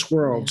business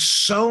world,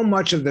 so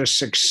much of the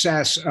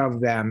success of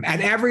them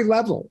at every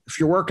level, if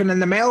you're working in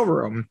the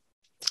mailroom,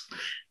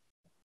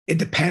 it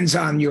depends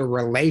on your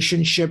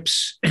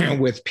relationships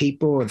with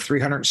people and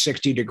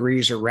 360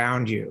 degrees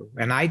around you.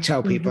 And I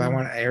tell people,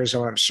 here's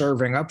what I'm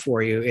serving up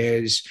for you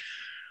is,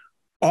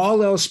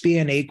 all else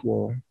being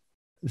equal,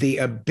 the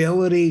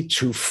ability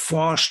to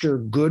foster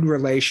good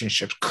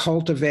relationships,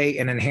 cultivate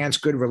and enhance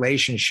good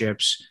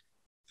relationships,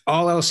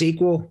 all else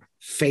equal,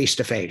 face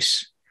to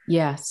face.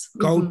 Yes.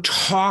 Go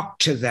talk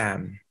to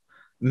them,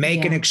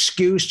 make an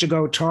excuse to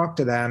go talk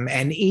to them.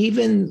 And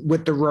even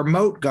with the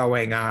remote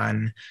going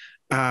on,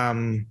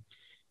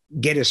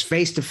 get as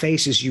face to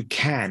face as you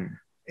can.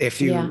 If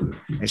you,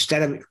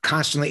 instead of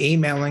constantly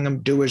emailing them,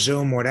 do a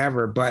Zoom,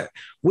 whatever, but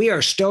we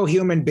are still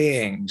human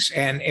beings.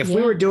 And if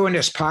we were doing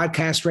this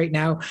podcast right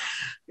now,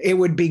 it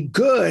would be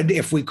good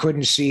if we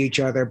couldn't see each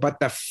other. But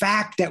the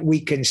fact that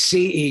we can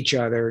see each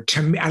other,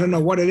 to me, I don't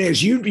know what it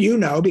is, you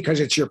know, because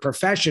it's your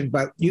profession,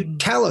 but you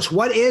tell us,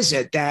 what is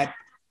it that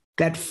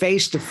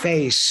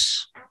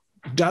face-to-face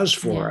does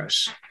for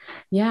us?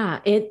 Yeah,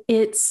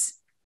 it's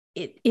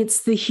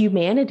the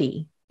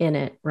humanity in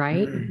it,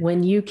 right?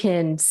 When you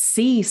can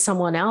see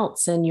someone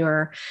else and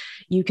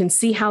you can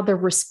see how they're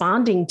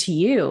responding to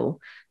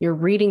you, you're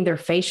reading their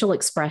facial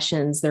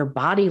expressions, their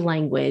body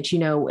language,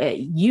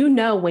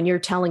 when you're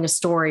telling a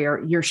story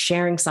or you're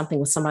sharing something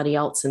with somebody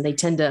else and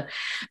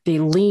they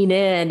lean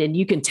in and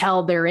you can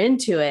tell they're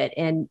into it.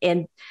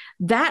 And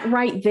that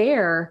right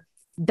there,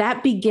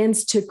 that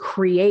begins to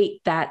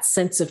create that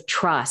sense of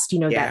trust,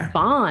 that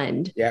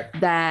bond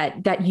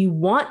that you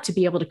want to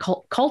be able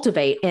to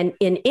cultivate. And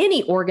in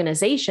any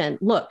organization,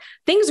 look,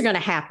 things are going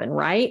to happen,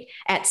 right?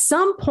 At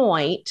some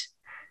point,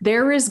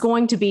 there is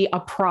going to be a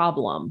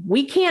problem.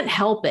 We can't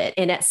help it.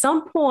 And at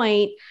some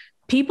point,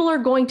 people are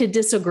going to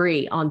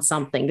disagree on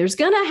something. There's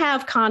going to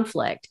have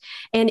conflict.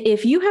 And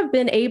if you have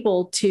been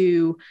able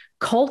to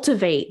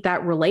cultivate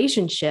that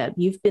relationship,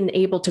 you've been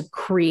able to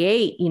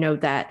create,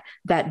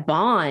 that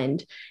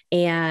bond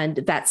and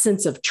that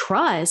sense of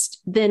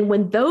trust, then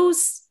when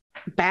those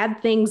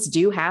bad things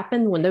do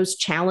happen, when those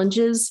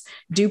challenges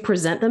do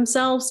present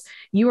themselves,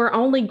 you are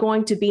only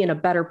going to be in a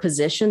better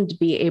position to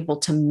be able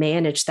to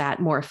manage that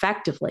more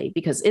effectively,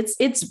 because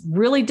it's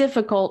really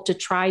difficult to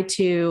try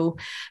to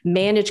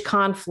manage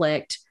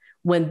conflict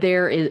when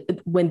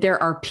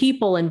there are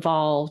people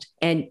involved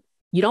and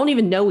you don't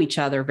even know each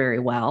other very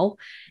well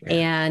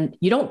and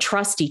you don't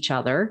trust each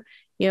other.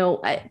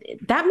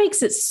 That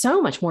makes it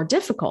so much more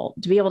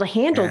difficult to be able to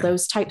handle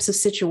those types of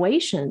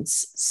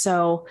situations.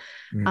 So,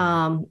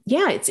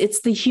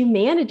 it's the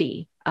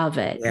humanity of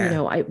it.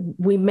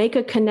 We make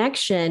a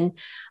connection,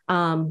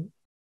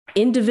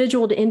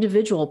 individual to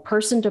individual,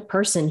 person to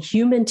person,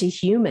 human to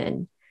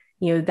human.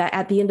 That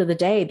at the end of the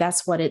day,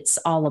 that's what it's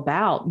all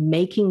about,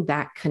 making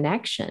that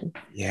connection.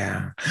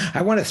 Yeah.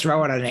 I want to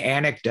throw out an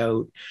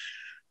anecdote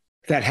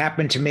that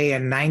happened to me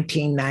in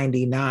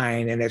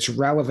 1999, and it's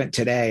relevant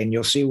today, and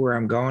you'll see where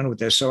I'm going with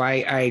this. So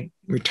I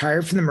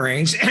retired from the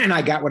Marines and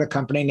I got with a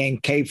company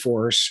named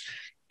K-Force,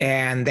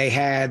 and they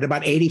had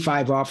about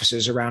 85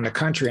 offices around the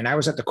country. And I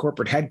was at the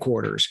corporate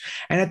headquarters.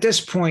 And at this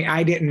point,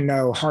 I didn't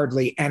know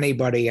hardly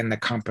anybody in the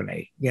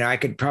company. I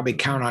could probably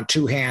count on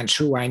two hands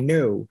who I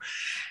knew.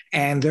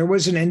 And there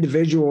was an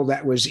individual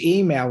that was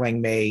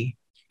emailing me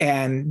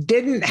and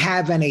didn't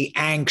have any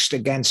angst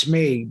against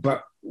me,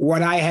 but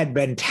what I had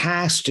been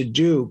tasked to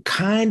do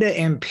kind of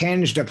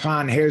impinged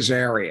upon his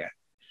area.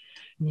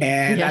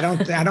 And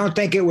I don't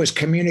think it was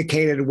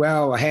communicated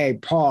well. Hey,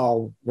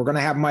 Paul, we're going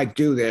to have Mike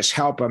do this,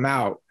 help him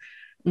out.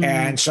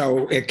 And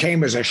so it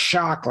came as a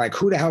shock, like,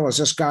 who the hell is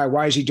this guy?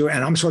 Why is he doing it?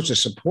 And I'm supposed to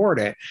support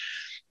it.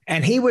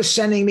 And he was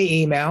sending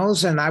me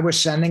emails and I was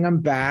sending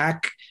them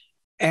back.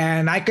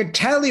 And I could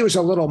tell he was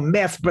a little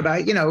miffed, but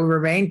I,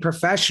 remained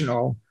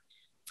professional.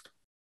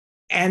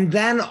 And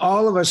then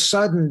all of a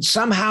sudden,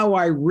 somehow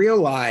I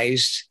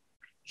realized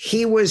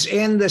he was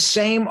in the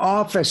same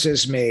office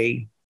as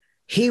me.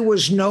 He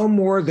was no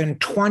more than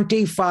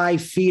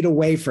 25 feet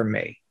away from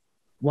me.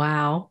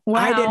 Wow.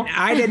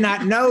 I did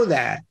not know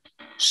that.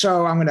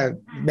 So I'm going to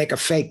make a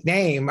fake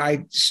name.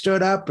 I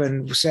stood up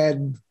and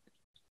said,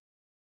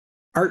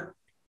 Are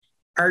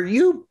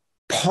you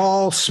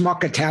Paul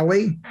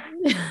Smuckatelli?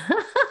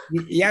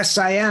 Yes,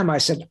 I am. I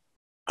said,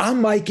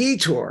 I'm Mike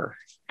Etor.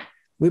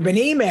 We've been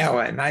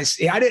emailing. I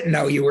didn't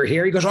know you were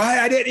here. He goes,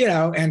 I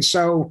didn't, And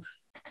so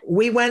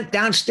we went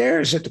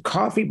downstairs at the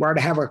coffee bar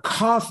to have a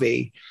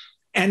coffee.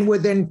 And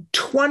within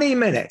 20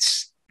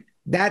 minutes,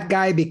 that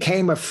guy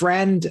became a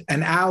friend,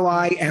 an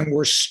ally, and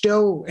we're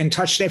still in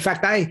touch today. In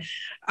fact,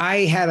 I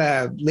had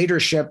a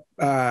leadership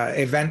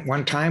event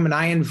one time, and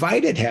I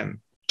invited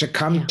him to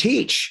come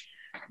teach.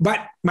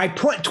 But my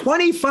point,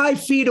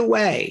 25 feet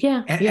away,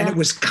 and it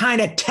was kind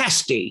of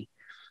testy.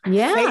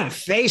 Yeah.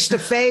 Face to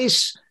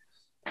face,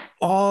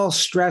 all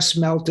stress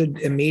melted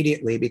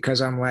immediately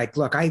because I'm like,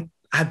 look, I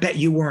bet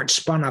you weren't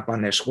spun up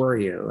on this, were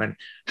you? And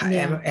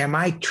am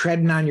I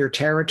treading on your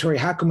territory?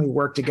 How can we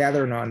work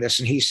together on this?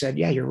 And he said,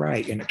 yeah, you're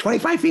right. And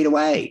 25 feet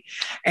away.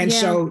 And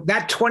so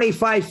that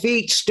 25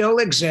 feet still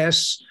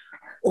exists,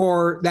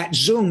 or that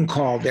Zoom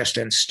call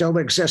distance still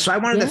exists. So I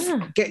wanted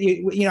to get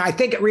you, I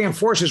think it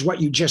reinforces what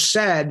you just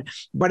said,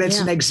 but it's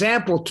an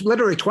example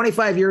literally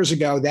 25 years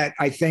ago that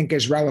I think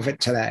is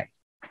relevant today.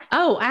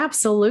 Oh,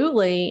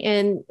 absolutely.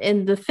 And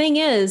the thing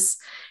is,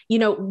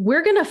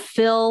 we're going to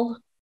fill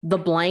the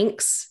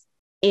blanks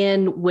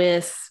in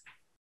with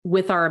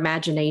our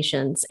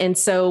imaginations. And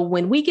so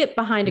when we get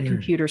behind a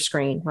computer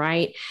screen,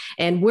 right,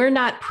 and we're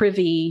not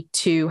privy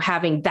to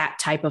having that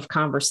type of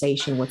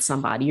conversation with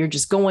somebody, you're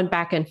just going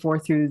back and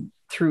forth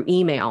through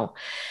email.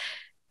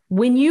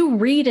 When you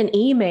read an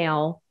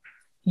email,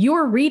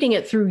 you're reading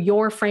it through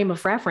your frame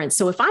of reference.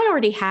 So if I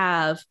already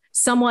have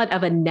somewhat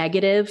of a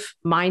negative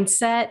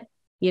mindset,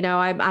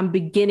 I'm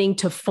beginning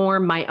to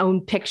form my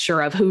own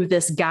picture of who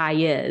this guy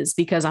is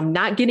because I'm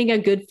not getting a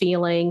good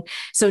feeling.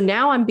 So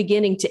now I'm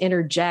beginning to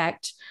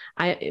interject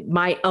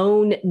my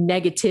own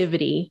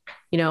negativity,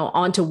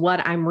 onto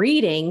what I'm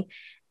reading.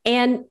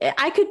 And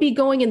I could be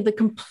going in the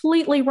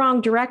completely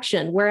wrong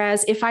direction.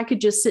 Whereas if I could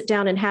just sit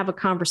down and have a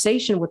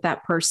conversation with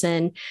that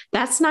person,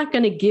 that's not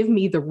going to give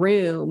me the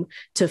room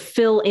to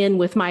fill in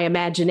with my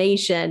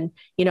imagination,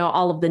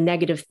 all of the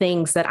negative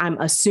things that I'm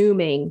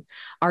assuming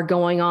are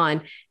going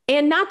on.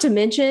 And not to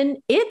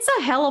mention, it's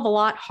a hell of a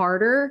lot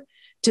harder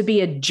to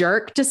be a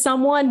jerk to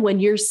someone when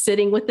you're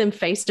sitting with them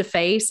face to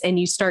face and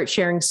you start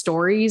sharing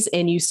stories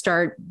and you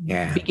start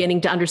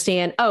beginning to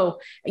understand,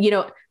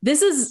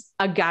 this is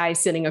a guy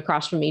sitting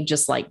across from me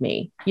just like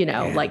me,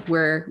 like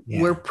we're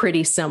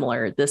pretty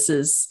similar. This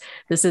is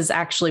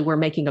actually, we're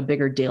making a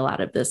bigger deal out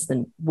of this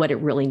than what it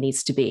really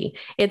needs to be.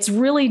 It's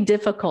really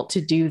difficult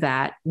to do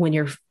that when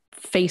you're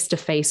face to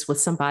face with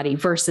somebody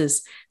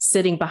versus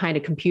sitting behind a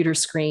computer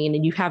screen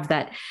and you have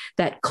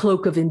that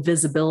cloak of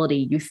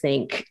invisibility, you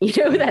think,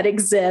 that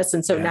exists.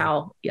 And so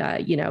now,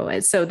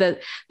 so that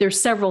there's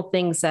several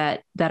things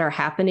that are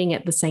happening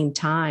at the same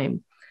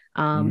time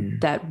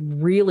that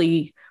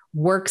really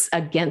works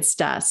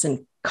against us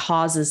and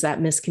causes that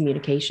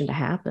miscommunication to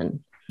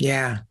happen.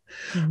 Yeah.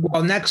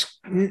 Well, next,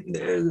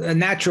 a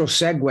natural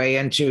segue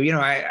into,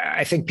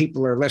 I think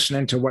people are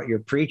listening to what you're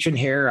preaching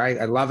here.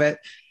 I love it.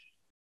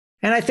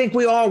 And I think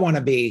we all want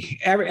to be,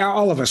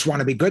 all of us want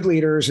to be good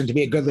leaders. And to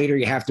be a good leader,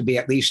 you have to be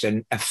at least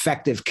an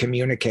effective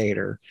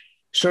communicator.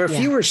 So if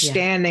you were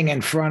standing in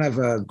front of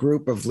a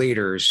group of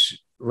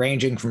leaders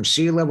ranging from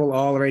C-level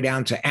all the way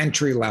down to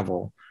entry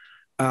level,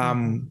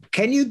 can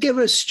you give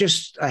us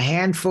just a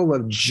handful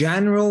of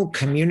general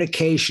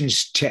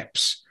communications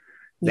tips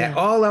that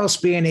all else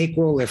being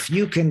equal, if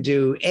you can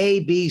do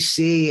A, B,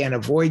 C, and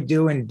avoid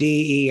doing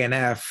D, E, and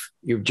F,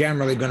 you're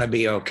generally going to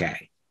be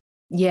okay?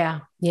 Yeah.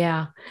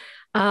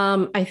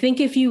 I think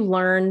if you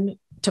learn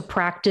to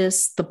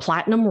practice the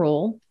platinum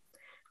rule,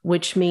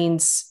 which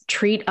means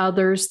treat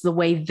others the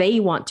way they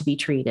want to be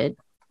treated,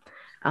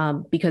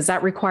 because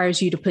that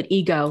requires you to put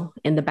ego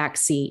in the back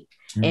seat.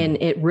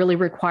 And it really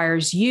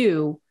requires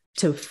you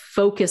to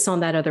focus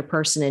on that other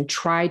person and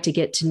try to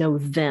get to know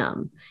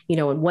them,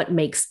 and what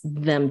makes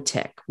them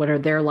tick. What are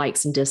their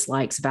likes and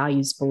dislikes,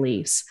 values,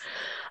 beliefs?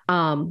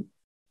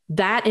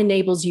 That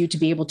enables you to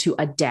be able to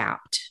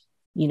adapt.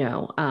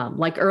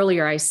 Like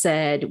earlier, I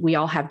said, we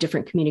all have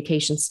different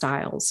communication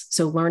styles.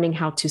 So learning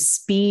how to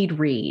speed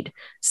read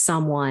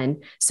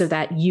someone so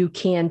that you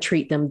can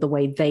treat them the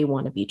way they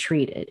want to be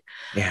treated.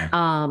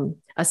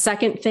 A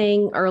second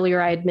thing, earlier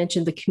I had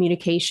mentioned the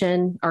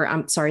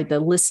the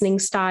listening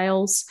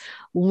styles.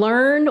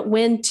 Learn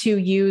when to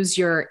use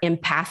your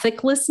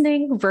empathic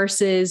listening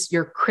versus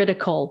your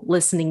critical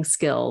listening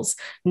skills.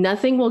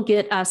 Nothing will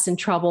get us in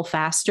trouble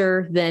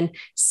faster than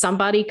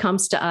somebody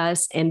comes to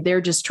us and they're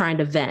just trying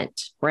to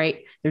vent, right?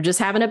 They're just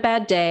having a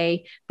bad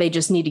day. They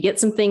just need to get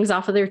some things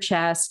off of their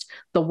chest.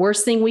 The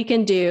worst thing we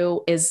can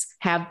do is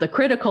have the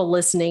critical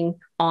listening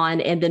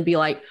on and then be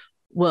like,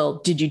 well,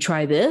 did you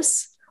try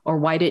this? Or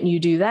why didn't you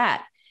do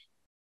that?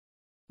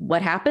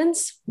 what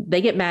happens?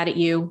 They get mad at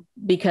you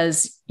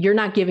because you're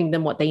not giving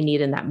them what they need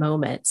in that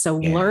moment. So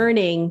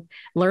learning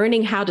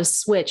how to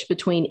switch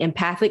between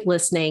empathic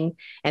listening,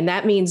 and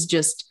that means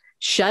just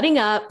shutting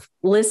up,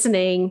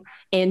 listening,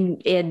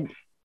 and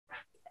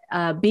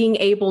being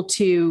able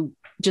to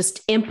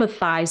just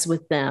empathize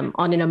with them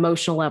on an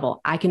emotional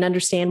level. I can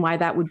understand why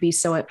that would be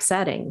so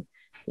upsetting.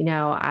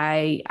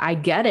 I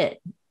get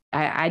it.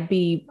 I'd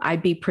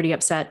be pretty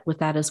upset with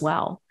that as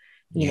well.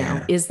 You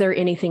know, is there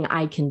anything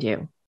I can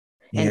do?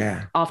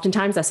 And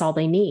oftentimes that's all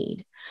they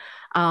need.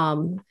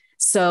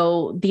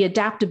 So the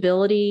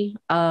adaptability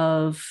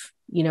of,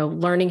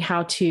 learning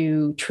how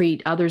to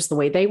treat others the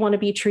way they want to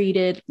be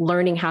treated,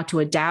 learning how to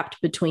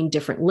adapt between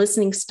different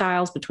listening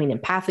styles, between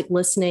empathic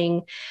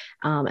listening,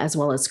 as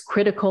well as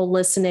critical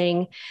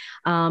listening.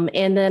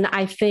 And then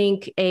I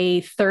think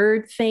a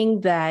third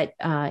thing that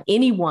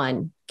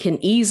anyone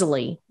can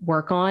easily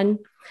work on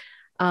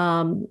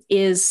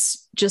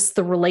is just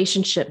the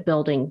relationship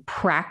building,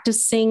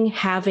 practicing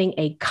having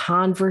a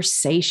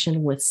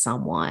conversation with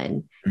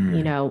someone,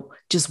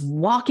 just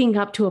walking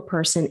up to a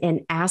person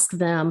and ask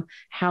them,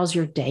 how's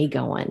your day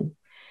going?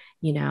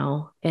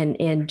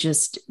 And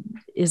just,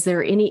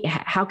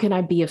 how can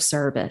I be of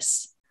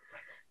service?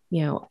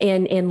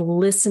 And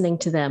listening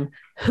to them.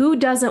 Who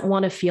doesn't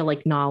want to feel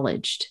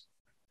acknowledged?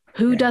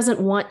 Who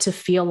doesn't want to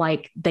feel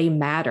like they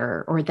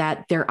matter or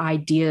that their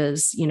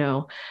ideas,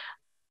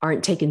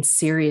 aren't taken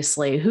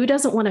seriously? Who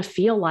doesn't want to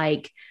feel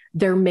like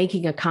they're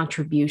making a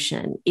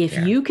contribution? If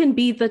you can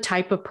be the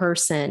type of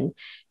person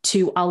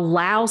to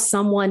allow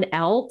someone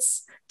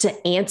else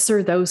to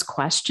answer those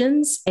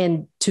questions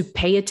and to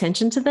pay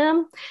attention to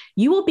them,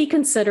 you will be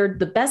considered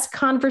the best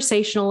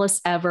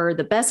conversationalist ever,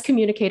 the best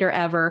communicator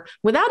ever,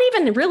 without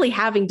even really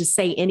having to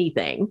say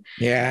anything.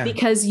 Yeah.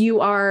 Because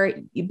you are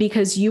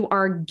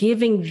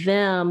giving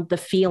them the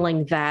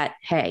feeling that,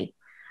 hey,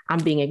 I'm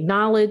being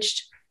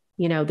acknowledged.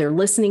 They're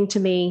listening to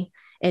me.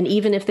 And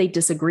even if they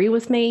disagree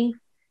with me,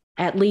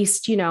 at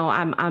least,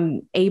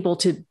 I'm able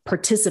to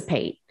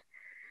participate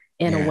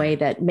in a way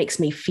that makes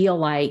me feel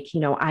like,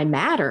 I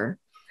matter.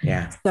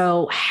 Yeah.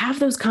 So have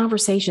those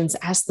conversations,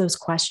 ask those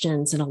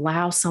questions, and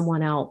allow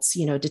someone else,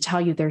 to tell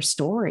you their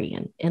story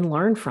and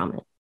learn from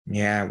it.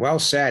 Yeah. Well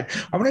said.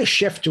 I'm going to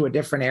shift to a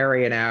different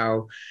area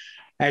now.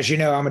 As you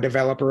know, I'm a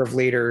developer of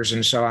leaders.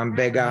 And so I'm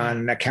big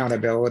on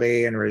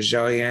accountability and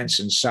resilience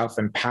and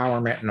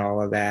self-empowerment and all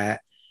of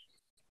that.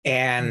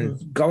 And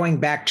going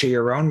back to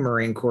your own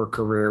Marine Corps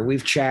career,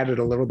 we've chatted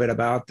a little bit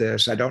about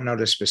this. I don't know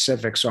the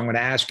specifics, so I'm going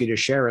to ask you to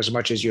share as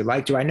much as you'd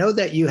like to. I know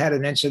that you had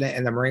an incident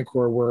in the Marine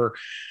Corps where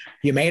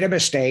you made a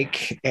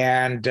mistake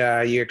and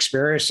you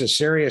experienced a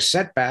serious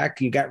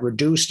setback. You got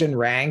reduced in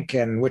rank,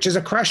 and which is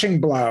a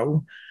crushing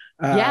blow.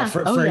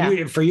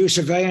 For you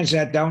civilians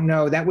that don't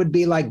know, that would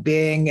be like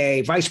being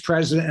a vice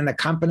president in a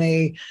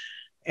company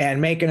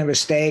and making a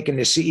mistake, and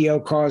the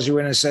CEO calls you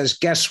in and says,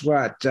 "Guess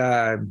what?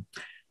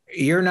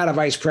 You're not a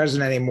vice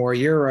president anymore.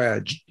 You're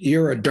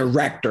a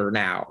director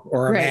now,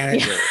 or a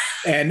manager."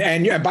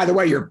 And by the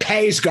way, your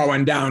pay's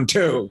going down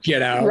too,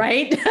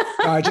 Right.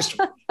 I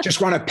just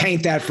want to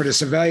paint that for the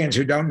civilians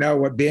who don't know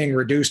what being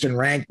reduced in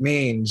rank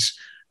means.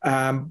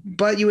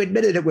 But you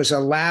admitted it was a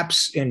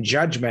lapse in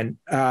judgment.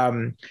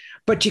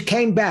 But you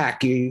came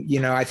back.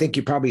 I think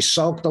you probably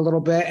sulked a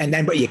little bit,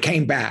 but you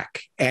came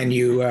back and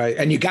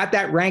you got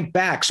that rank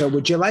back. So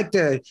would you like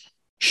to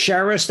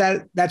share us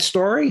that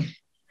story?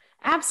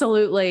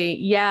 Absolutely.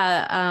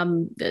 Yeah.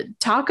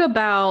 Talk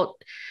about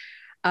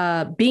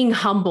being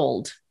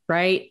humbled,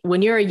 right?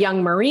 When you're a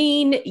young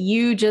Marine,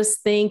 you just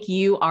think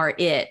you are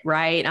it,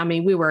 right? I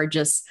mean, we were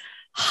just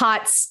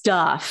hot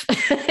stuff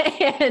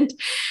and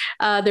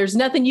there's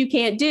nothing you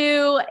can't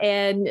do.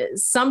 And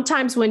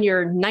sometimes when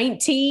you're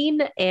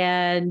 19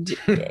 and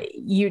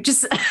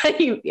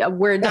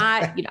we're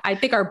not, I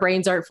think our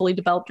brains aren't fully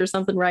developed or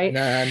something, right?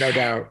 No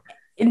doubt.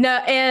 No,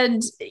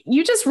 and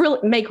you just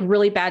make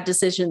really bad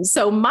decisions.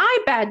 So my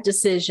bad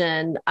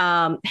decision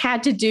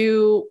had to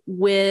do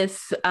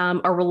with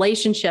a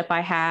relationship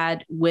I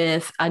had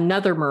with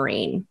another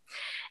Marine.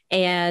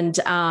 And,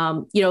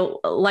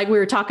 like we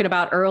were talking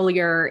about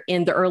earlier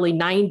in the early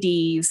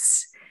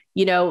 90s,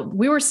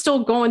 we were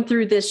still going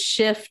through this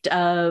shift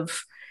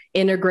of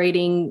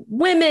integrating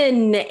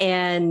women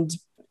and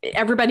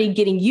everybody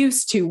getting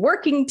used to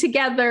working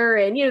together.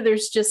 And,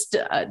 there's just,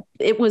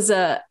 it was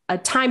a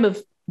time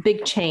of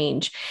big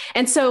change.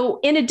 And so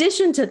in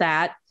addition to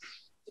that,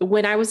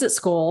 when I was at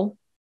school,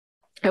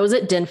 I was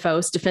at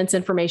DINFOS, Defense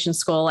Information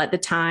School. At the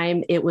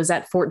time, it was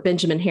at Fort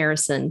Benjamin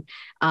Harrison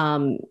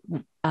in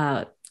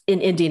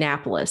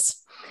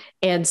Indianapolis.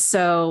 And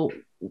so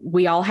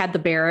we all had the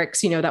barracks,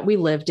 that we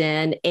lived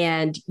in,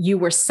 and you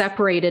were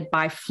separated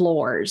by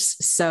floors.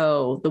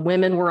 So the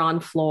women were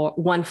on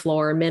one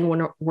floor, men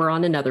were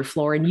on another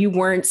floor, and you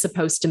weren't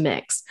supposed to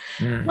mix.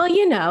 Well,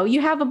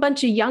 you have a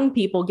bunch of young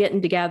people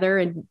getting together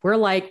and we're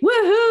like,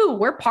 woohoo,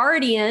 we're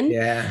partying.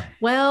 Yeah.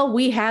 Well,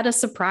 we had a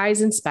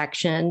surprise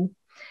inspection,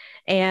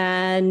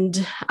 and,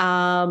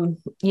 at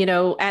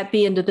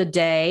the end of the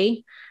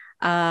day,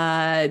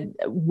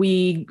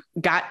 we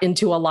got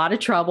into a lot of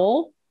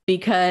trouble.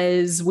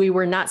 because we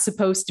were not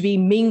supposed to be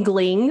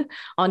mingling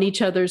on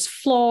each other's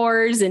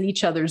floors and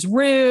each other's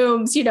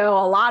rooms. A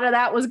lot of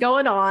that was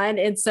going on.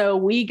 And so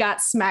we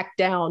got smacked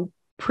down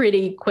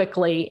pretty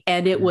quickly,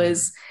 and it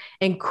was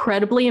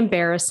incredibly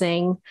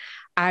embarrassing.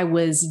 I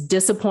was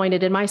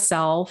disappointed in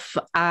myself.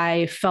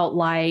 I felt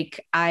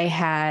like I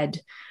had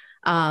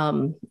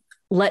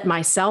let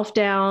myself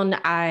down.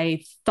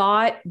 I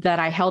thought that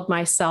I held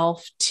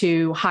myself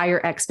to higher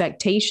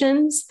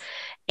expectations,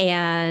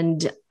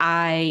 and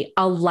I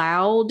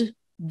allowed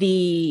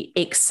the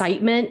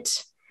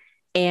excitement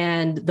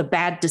and the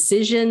bad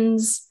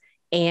decisions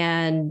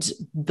and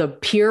the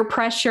peer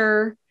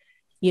pressure,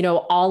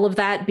 all of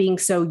that being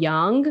so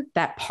young,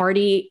 that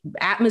party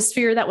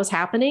atmosphere that was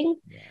happening,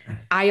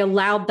 I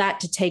allowed that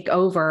to take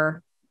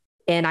over,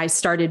 and I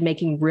started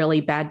making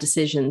really bad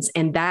decisions.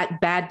 And that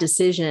bad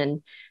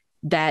decision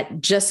that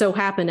just so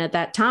happened at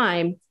that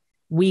time,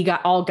 we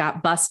all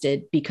got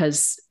busted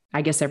because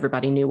I guess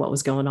everybody knew what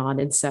was going on.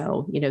 And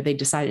so, they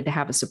decided to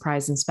have a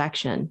surprise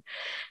inspection.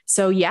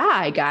 So yeah,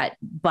 I got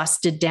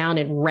busted down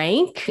in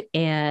rank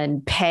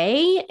and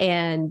pay.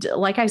 And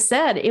like I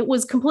said, it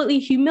was completely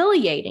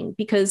humiliating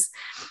because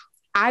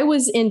I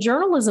was in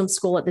journalism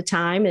school at the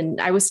time, and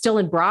I was still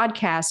in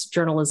broadcast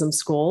journalism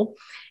school.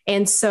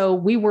 And so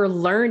we were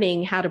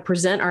learning how to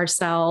present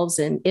ourselves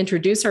and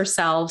introduce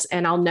ourselves.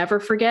 And I'll never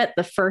forget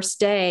the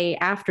first day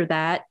after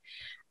that,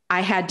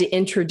 I had to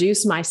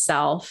introduce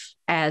myself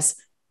as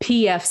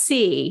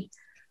PFC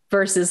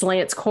versus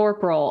Lance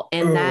Corporal.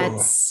 And that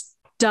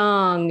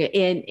stung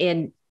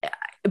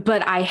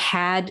but I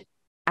had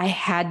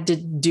to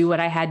do what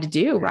I had to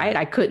do, right?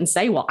 I couldn't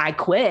say, well, I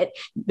quit.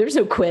 There's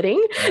no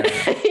quitting.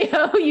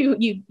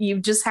 You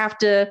just have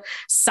to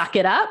suck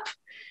it up.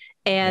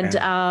 And,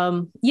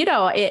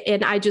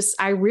 and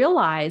I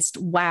realized,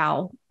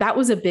 wow, that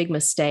was a big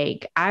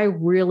mistake. I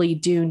really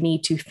do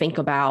need to think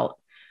about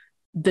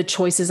the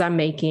choices I'm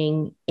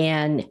making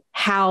and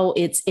how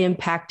it's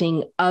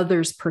impacting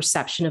others'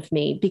 perception of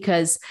me,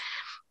 because,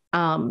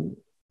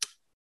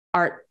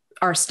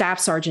 our staff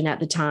sergeant at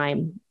the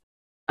time,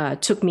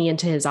 took me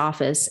into his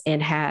office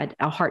and had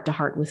a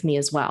heart-to-heart with me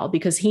as well,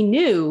 because he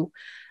knew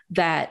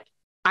that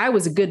I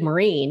was a good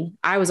Marine.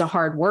 I was a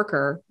hard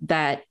worker,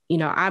 that, he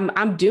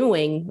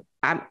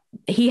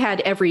had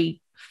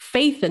every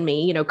faith in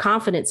me,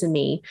 confidence in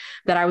me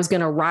that I was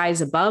going to rise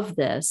above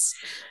this.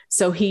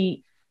 So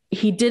he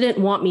didn't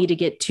want me to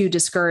get too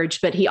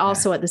discouraged, but he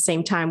also at the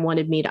same time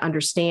wanted me to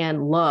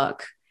understand,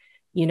 look,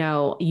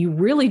 you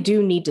really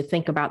do need to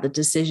think about the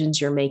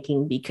decisions you're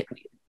making, because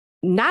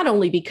not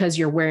only because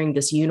you're wearing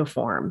this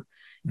uniform,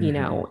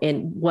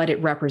 and what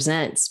it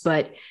represents,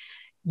 but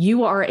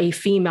you are a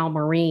female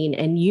Marine,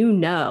 and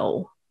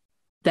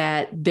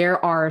that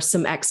there are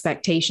some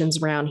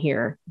expectations around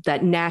here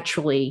that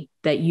naturally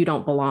that you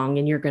don't belong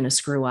and you're going to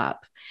screw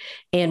up.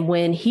 And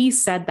when he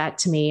said that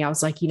to me, I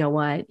was like, you know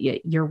what,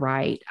 you're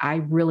right. I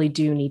really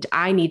do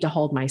I need to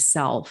hold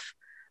myself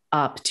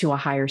up to a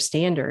higher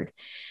standard.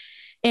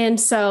 And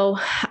so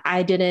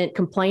I didn't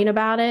complain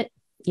about it.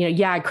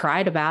 I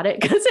cried about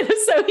it because it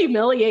was so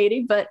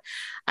humiliating, but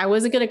I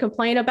wasn't going to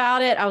complain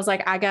about it. I was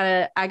like, I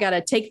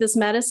gotta take this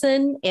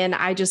medicine, and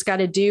I just got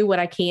to do what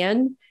I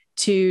can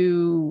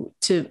to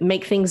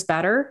make things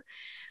better.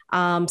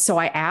 So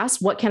I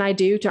asked, what can I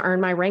do to earn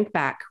my rank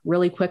back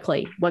really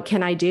quickly? What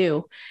can I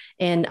do?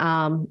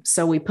 And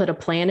so we put a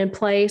plan in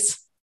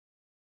place.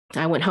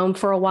 I went home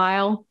for a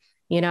while.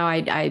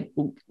 I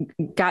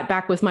got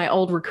back with my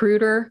old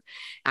recruiter.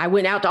 I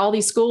went out to all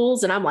these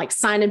schools, and I'm like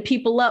signing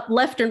people up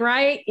left and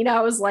right.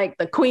 I was like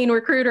the queen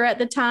recruiter at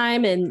the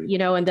time. And,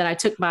 and then I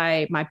took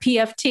my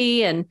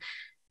PFT, and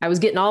I was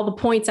getting all the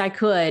points I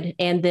could.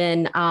 And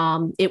then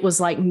it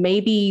was like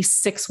maybe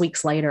 6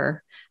 weeks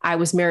later, I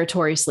was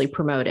meritoriously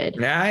promoted.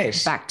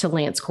 Nice. Back to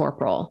Lance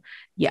Corporal.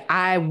 Yeah,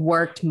 I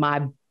worked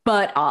my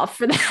butt off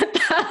for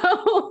that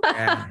though.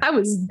 Yeah. I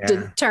was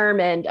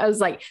determined. I was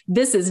like,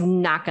 this is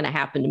not going to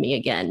happen to me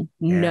again.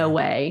 No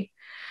way.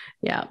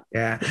 Yeah.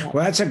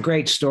 Well, that's a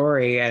great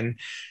story. And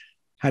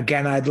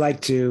again, I'd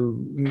like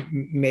to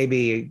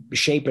maybe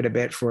shape it a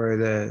bit for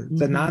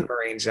the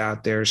non-Marines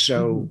out there.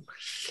 So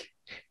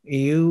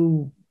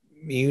you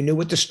knew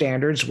what the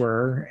standards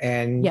were,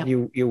 and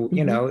you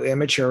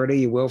immaturity,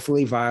 you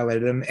willfully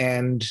violated them,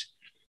 and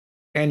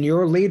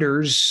your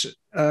leaders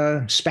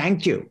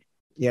spanked you.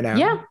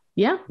 Now,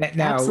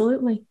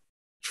 absolutely.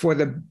 For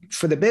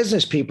the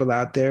business people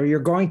out there, you're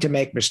going to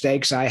make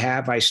mistakes.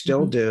 I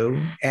still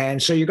do.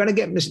 And so you're going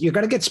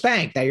to get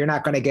spanked. Now, you're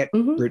not going to get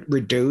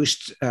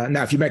reduced.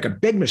 Now, if you make a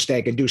big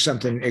mistake and do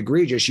something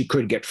egregious, you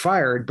could get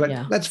fired,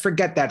 but let's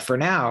forget that for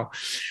now.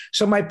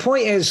 So my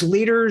point is,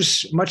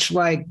 leaders, much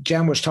like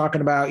Jen was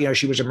talking about,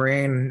 she was a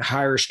Marine,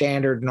 higher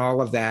standard and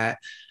all of that.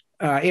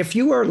 If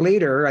you are a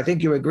leader, I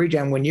think you agree,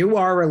 Jen, when you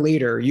are a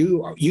leader,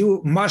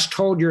 you must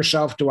hold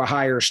yourself to a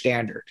higher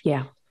standard.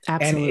 Yeah,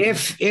 absolutely.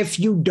 And if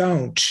you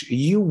don't,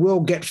 you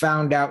will get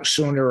found out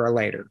sooner or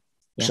later.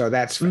 Yeah. So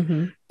that's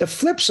the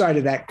flip side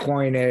of that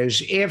coin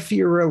is, if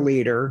you're a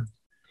leader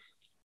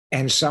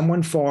and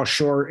someone falls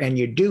short and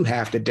you do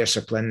have to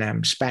discipline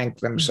them, spank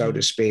them, so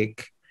to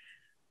speak,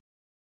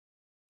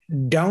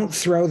 don't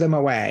throw them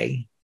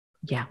away.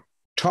 Yeah.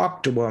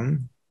 Talk to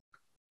them,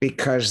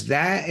 because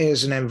that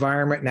is an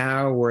environment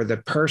now where the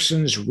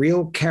person's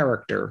real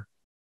character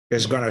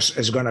is going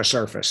to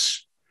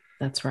surface.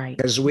 That's right.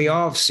 Because we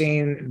all have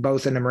seen,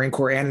 both in the Marine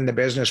Corps and in the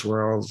business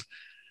world,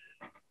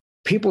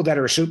 people that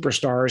are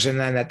superstars, and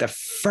then at the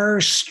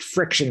first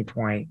friction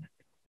point,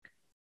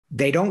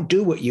 they don't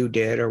do what you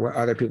did or what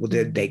other people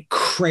did. They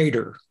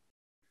crater.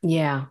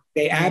 Yeah.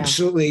 They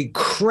absolutely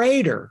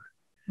crater.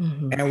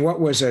 And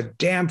what was a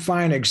damn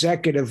fine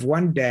executive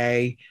one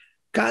day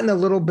got in a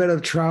little bit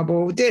of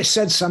trouble. They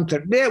said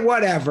something,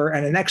 whatever.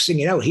 And the next thing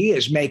you know, he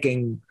is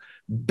making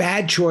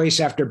bad choice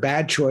after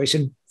bad choice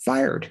and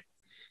fired.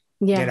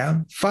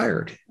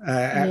 Fired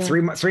at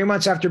 3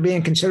 months after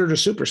being considered a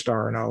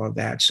superstar and all of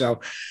that. So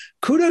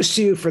kudos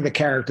to you for the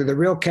character, the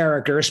real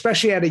character,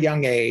 especially at a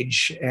young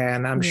age.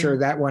 And I'm sure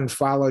that one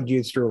followed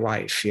you through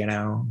life,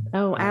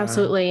 Oh,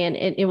 absolutely. And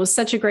it was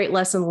such a great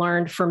lesson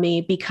learned for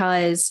me,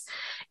 because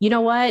you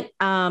know what?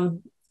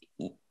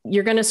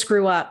 You're going to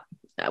screw up.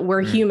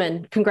 We're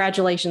human.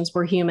 Congratulations.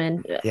 We're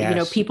human.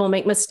 Yes. People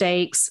make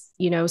mistakes.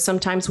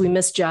 Sometimes we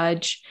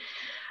misjudge.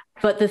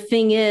 But the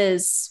thing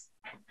is,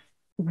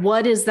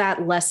 what is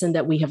that lesson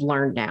that we have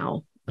learned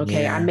now?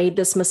 Okay, I made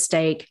this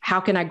mistake.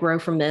 How can I grow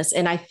from this?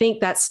 And I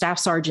think that Staff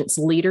Sergeant's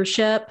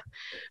leadership,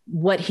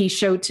 what he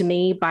showed to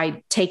me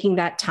by taking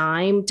that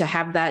time to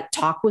have that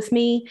talk with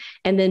me,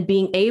 and then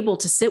being able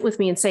to sit with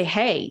me and say,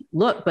 hey,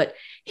 look, but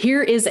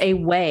here is a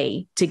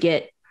way to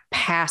get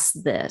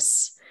past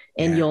this,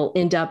 and you'll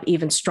end up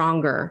even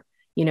stronger,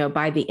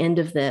 by the end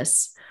of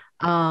this.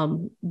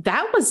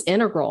 That was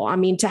integral. I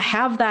mean, to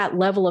have that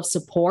level of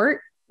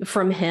support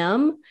from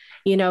him,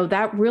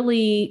 that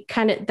really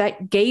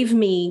that gave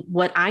me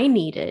what I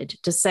needed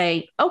to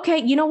say, okay,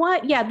 you know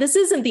what? Yeah, this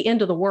isn't the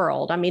end of the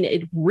world. I mean,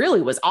 it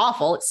really was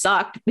awful. It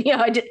sucked.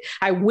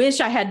 I wish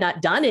I had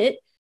not done it.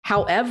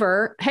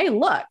 However, hey,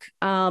 look,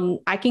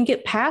 I can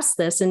get past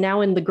this. And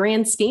now in the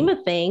grand scheme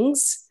of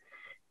things,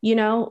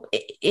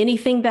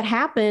 anything that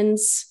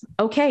happens,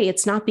 okay,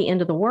 it's not the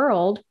end of the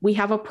world. We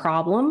have a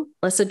problem.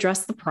 Let's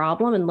address the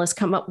problem and let's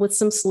come up with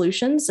some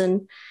solutions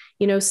and,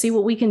 see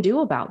what we can do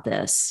about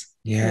this.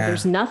 Yeah.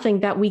 There's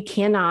nothing that we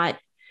cannot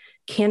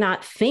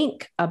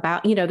think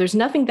about. There's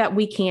nothing that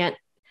we can't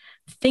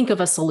think of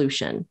a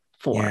solution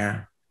for.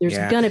 Yeah. There's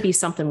going to be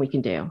something we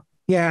can do.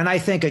 Yeah. And I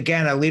think,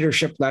 again, a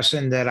leadership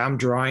lesson that I'm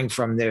drawing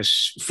from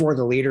this for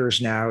the leaders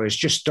now is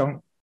just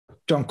don't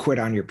quit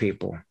on your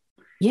people.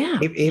 Yeah.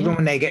 Even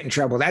when they get in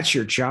trouble, that's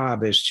your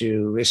job, it's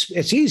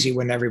easy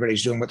when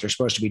everybody's doing what they're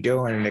supposed to be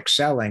doing and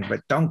excelling,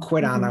 but don't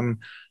quit on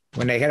them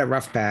when they hit a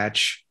rough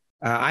patch.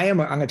 I'm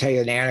going to tell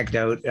you an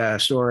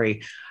anecdote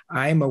story.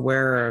 I'm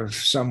aware of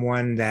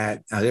someone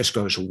that this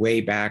goes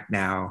way back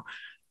now.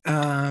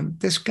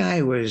 This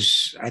guy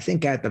was, I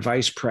think, at the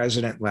vice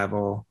president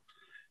level.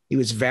 He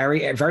was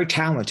very, very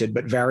talented,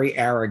 but very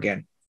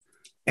arrogant.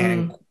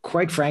 And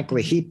quite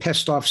frankly, he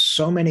pissed off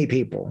so many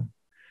people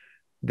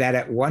that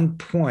at one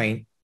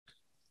point,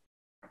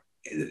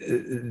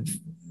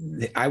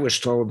 I was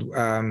told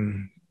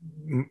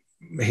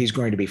he's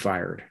going to be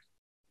fired.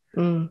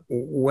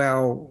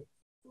 Well,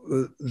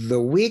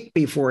 the week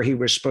before he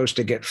was supposed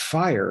to get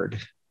fired,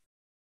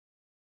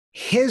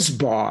 his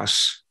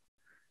boss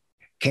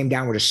came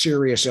down with a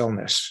serious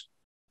illness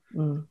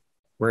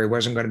where he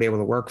wasn't going to be able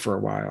to work for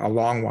a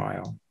long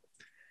while.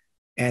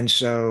 And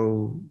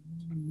so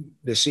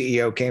the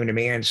CEO came to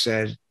me and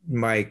said,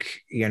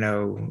 Mike,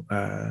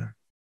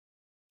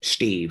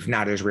 Steve,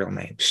 not his real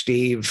name,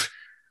 Steve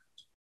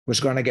was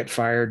going to get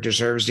fired,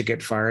 deserves to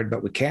get fired,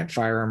 but we can't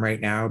fire him right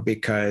now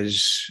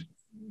because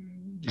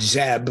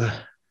Zeb,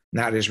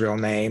 not his real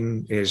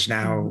name, is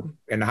now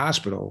in the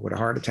hospital with a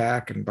heart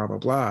attack and blah, blah,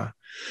 blah.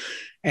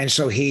 And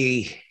so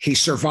he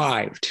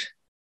survived.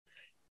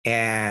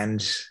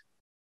 And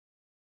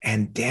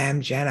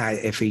damn, Jen,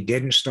 if he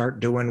didn't start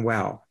doing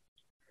well.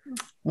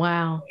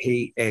 Wow.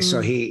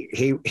 So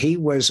he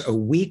was a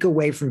week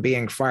away from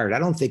being fired. I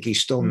don't think he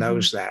still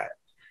knows that.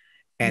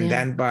 And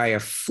then by a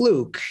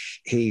fluke,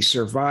 he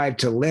survived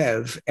to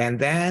live. And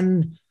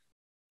then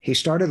he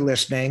started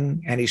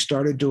listening and he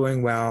started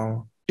doing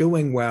well.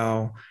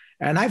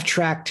 And I've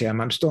tracked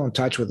him. I'm still in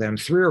touch with him.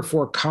 3 or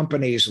 4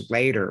 companies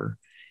later,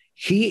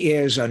 he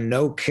is a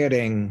no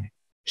kidding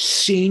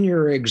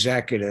senior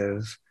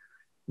executive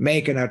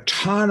making a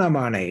ton of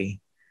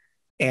money.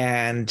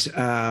 And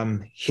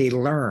he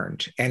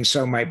learned. And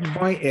so my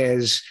point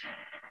is,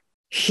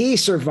 he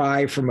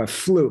survived from a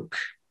fluke.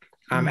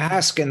 I'm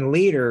asking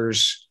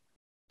leaders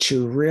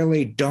to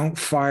really don't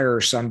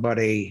fire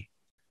somebody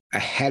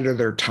ahead of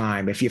their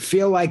time. If you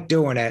feel like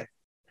doing it,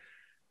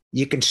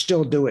 you can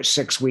still do it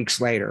 6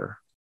 weeks later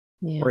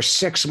or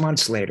 6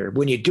 months later.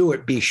 When you do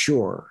it, be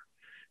sure.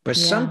 But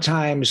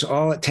sometimes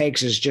all it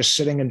takes is just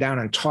sitting them down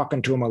and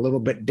talking to them a little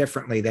bit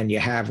differently than you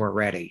have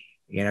already,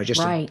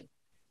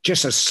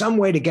 just some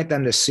way to get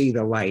them to see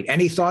the light.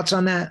 Any thoughts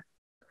on that?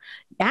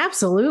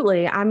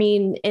 Absolutely. I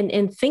mean,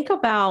 and think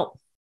about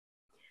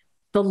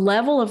the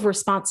level of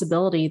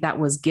responsibility that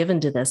was given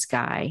to this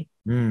guy,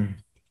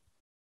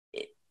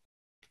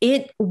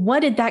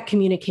 what did that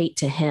communicate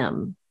to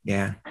him?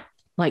 Yeah.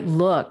 Like,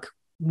 look,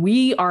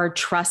 we are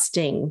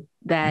trusting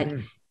that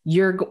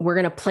we're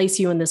going to place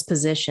you in this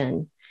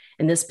position,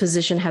 and this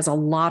position has a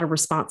lot of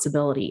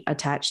responsibility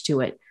attached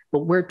to it, but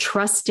we're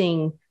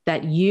trusting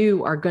that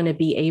you are going to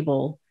be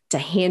able to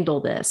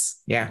handle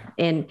this. Yeah.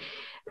 And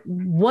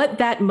what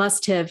that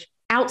must have,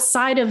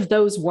 outside of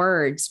those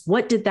words,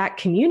 what did that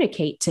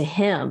communicate to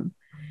him,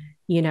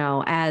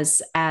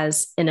 as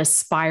an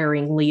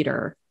aspiring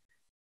leader?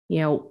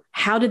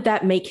 How did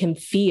that make him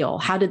feel?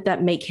 How did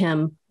that make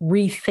him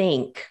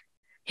rethink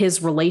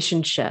his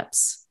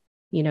relationships,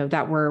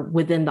 that were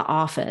within the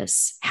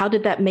office? How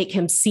did that make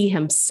him see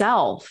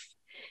himself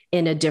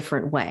in a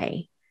different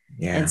way?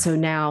 Yeah. And so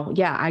now,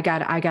 I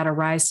got to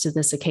rise to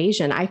this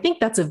occasion. I think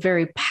that's a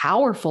very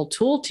powerful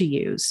tool to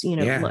use.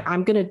 Look,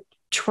 I'm going to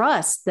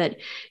trust that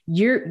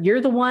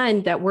you're the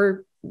one that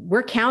we're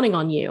counting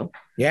on you.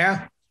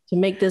 Yeah. To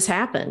make this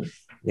happen.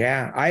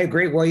 Yeah, I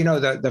agree. Well,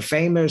 the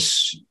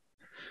famous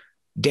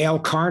Dale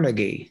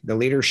Carnegie, the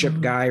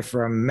leadership guy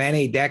from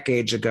many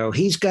decades ago,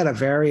 he's got a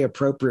very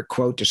appropriate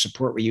quote to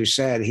support what you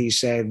said. He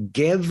said,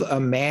 "Give a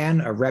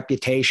man a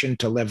reputation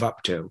to live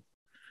up to."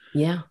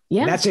 Yeah.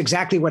 Yeah. And that's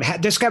exactly what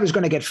this guy was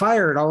going to get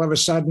fired. All of a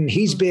sudden,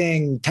 he's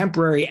being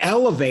temporarily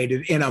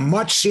elevated in a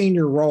much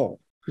senior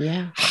role.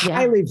 Yeah.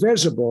 Highly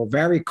visible,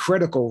 very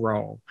critical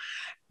role.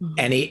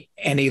 And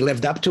he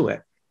lived up to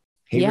it.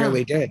 He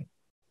really did.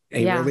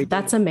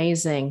 That's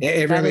amazing.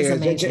 It really is.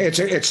 Amazing.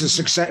 It's a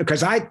success,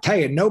 because I tell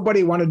you,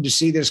 nobody wanted to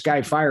see this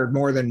guy fired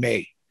more than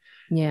me.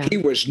 Yeah. He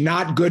was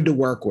not good to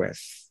work with.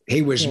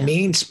 He was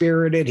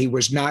mean-spirited. He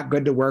was not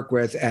good to work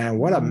with. And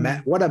what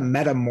a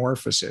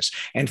metamorphosis.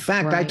 In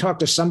fact, I talked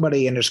to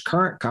somebody in his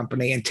current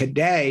company, and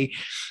today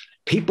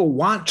people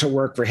want to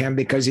work for him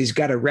because he's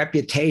got a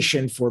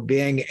reputation for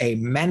being a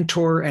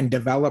mentor and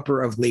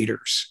developer of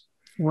leaders.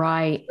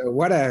 Right. So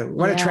what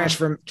a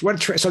transfer.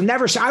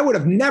 I would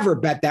have never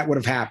bet that would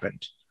have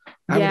happened.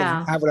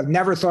 I would have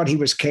never thought he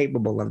was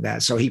capable of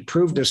that. So he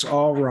proved us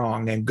all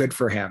wrong, and good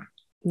for him.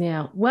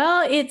 Yeah.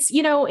 Well, it's,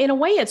 in a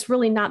way, it's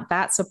really not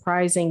that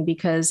surprising,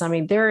 because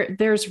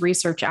there's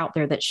research out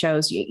there that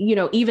shows,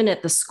 even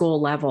at the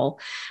school level,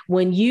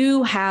 when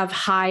you have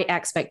high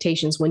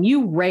expectations, when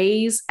you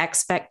raise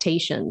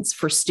expectations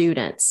for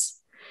students,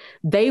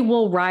 they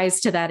will rise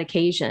to that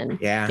occasion.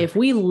 Yeah. If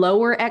we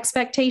lower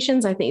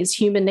expectations, I think it's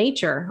human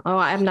nature. Oh,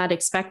 I'm not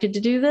expected to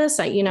do this.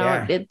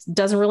 It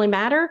doesn't really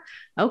matter.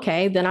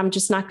 Okay. Then I'm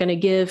just not going to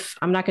give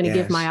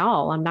my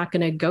all. I'm not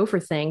going to go for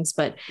things,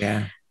 but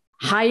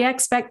high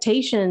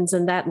expectations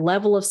and that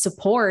level of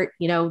support,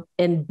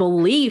 and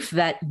belief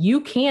that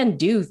you can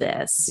do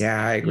this.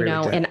 Yeah, I agree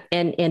with that.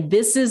 And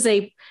this is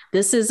a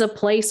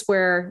place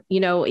where,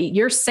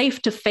 you're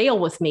safe to fail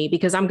with me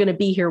because I'm going to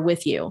be here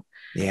with you.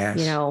 Yes.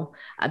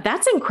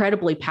 That's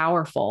incredibly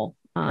powerful.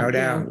 No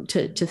doubt.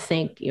 To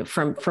think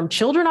from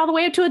children all the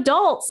way up to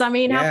adults. How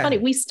funny.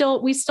 We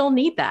still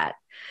need that.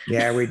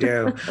 Yeah, we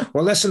do.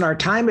 Well, listen, our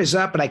time is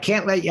up, but I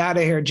can't let you out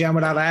of here, Jen,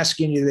 without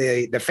asking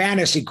you the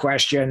fantasy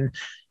question.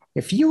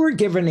 If you were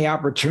given the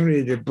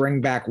opportunity to bring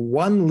back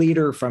one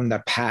leader from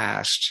the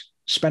past,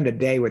 spend a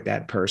day with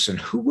that person,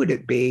 who would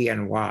it be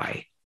and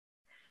why?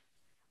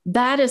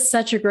 That is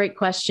such a great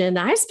question.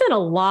 I spent a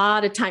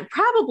lot of time,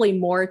 probably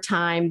more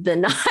time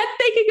than not,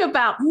 thinking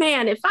about,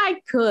 man, if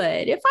I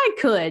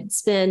could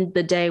spend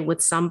the day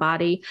with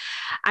somebody,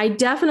 I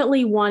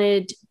definitely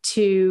wanted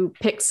to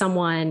pick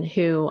someone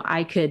who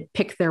I could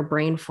pick their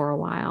brain for a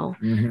while.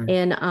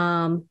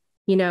 And,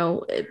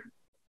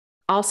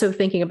 also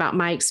thinking about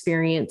my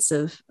experience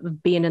of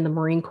being in the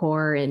Marine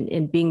Corps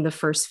and being the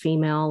first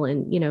female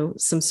in,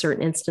 some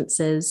certain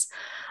instances.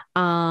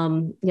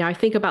 I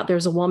think about,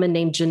 there's a woman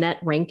named Jeanette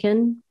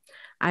Rankin.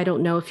 I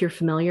don't know if you're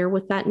familiar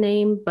with that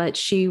name, but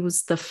she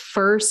was the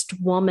first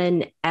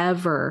woman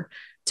ever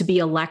to be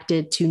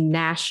elected to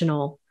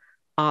national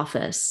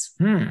office.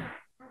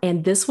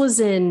 And this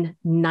was in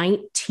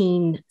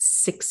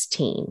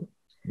 1916.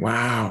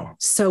 Wow.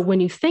 So when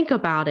you think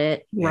about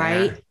it,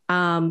 right?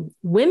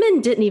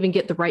 Women didn't even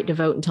get the right to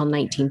vote until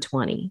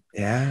 1920.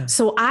 Yeah.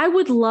 So I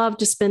would love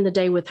to spend the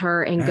day with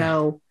her and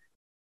go,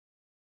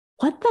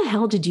 what the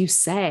hell did you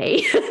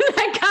say?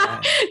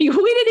 We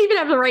didn't even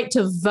have the right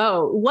to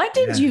vote. What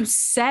did you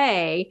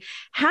say?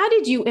 How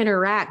did you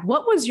interact?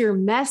 What was your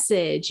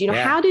message?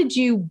 How did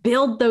you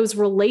build those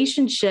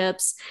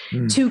relationships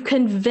to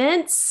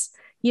convince,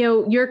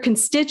 your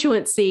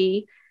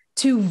constituency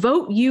to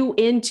vote you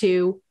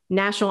into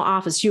national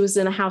office? She was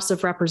in the House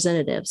of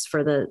Representatives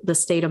for the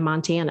state of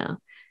Montana.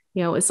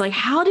 It's like,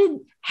 how did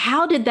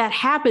that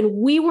happen?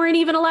 We weren't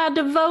even allowed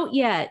to vote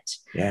yet.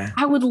 Yeah.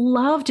 I would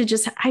love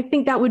to I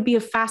think that would be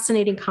a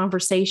fascinating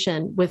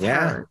conversation with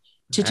her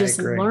to just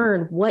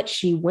learn what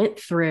she went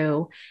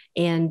through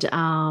and,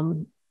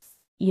 and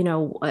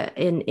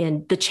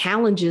the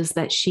challenges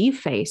that she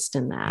faced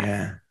in that.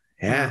 Yeah.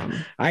 Yeah.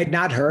 I had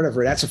not heard of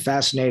her. That's a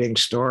fascinating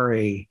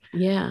story.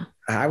 Yeah.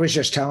 I was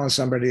just telling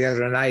somebody the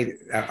other night,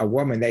 a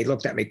woman, they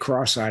looked at me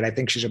cross-eyed. I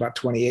think she's about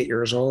 28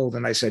 years old.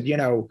 And I said,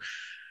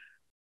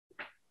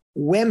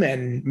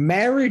 women,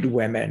 married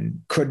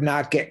women, could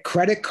not get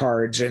credit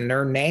cards in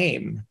their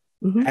name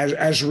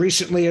as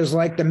recently as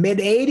like the mid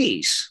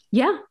 80s.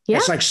 Yeah.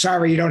 It's like,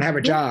 sorry, you don't have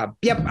a job.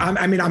 Yep.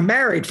 I'm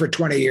married for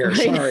 20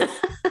 years. Sorry.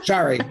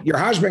 Sorry. Your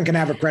husband can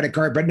have a credit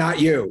card, but not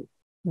you.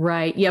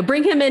 Right. Yeah.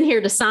 Bring him in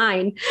here to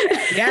sign.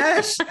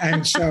 Yes.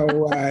 And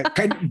so,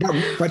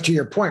 but to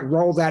your point,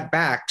 roll that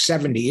back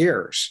 70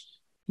 years.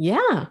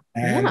 Yeah.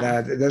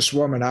 And this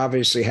woman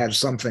obviously had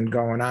something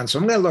going on. So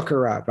I'm going to look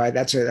her up.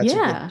 That's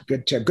a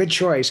good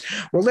choice.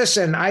 Well,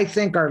 listen, I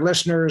think our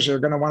listeners are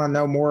going to want to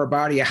know more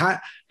about you.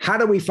 How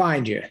do we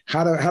find you?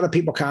 How do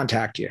people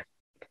contact you?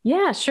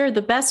 Yeah, sure.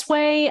 The best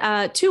way,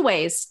 2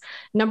 ways.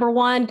 Number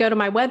one, go to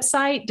my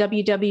website,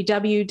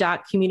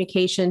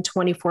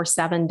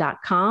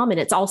 www.communication24seven.com, and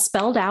it's all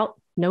spelled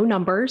out, no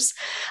numbers.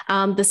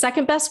 The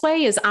second best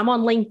way is I'm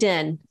on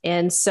LinkedIn.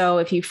 And so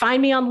if you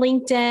find me on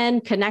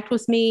LinkedIn, connect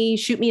with me,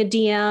 shoot me a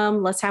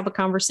DM, let's have a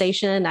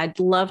conversation.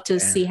 I'd love to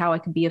see how I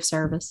can be of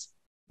service.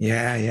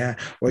 Yeah.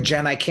 Well,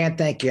 Jen, I can't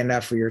thank you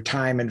enough for your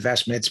time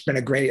investment. It's been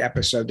a great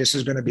episode. This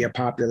is going to be a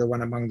popular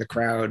one among the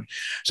crowd.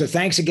 So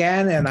thanks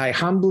again. And I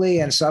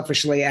humbly and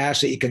selfishly ask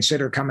that you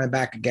consider coming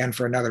back again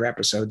for another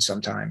episode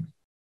sometime.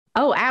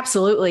 Oh,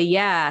 absolutely.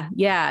 Yeah.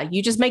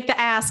 You just make the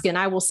ask and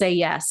I will say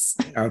yes.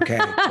 Okay.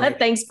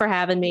 Thanks for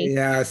having me.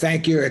 Yeah.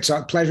 Thank you.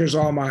 Pleasure's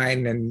all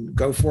mine, and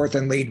go forth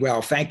and lead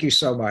well. Thank you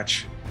so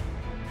much.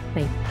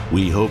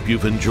 We hope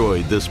you've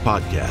enjoyed this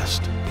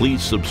podcast.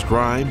 Please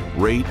subscribe,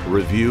 rate,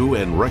 review,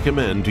 and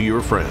recommend to your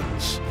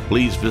friends.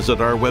 Please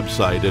visit our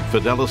website at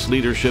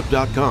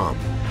fidelisleadership.com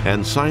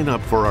and sign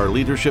up for our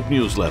leadership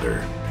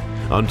newsletter.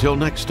 Until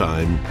next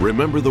time,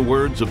 remember the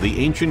words of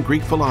the ancient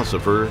Greek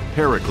philosopher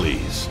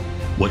Pericles.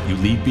 What you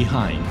leave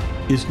behind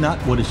is not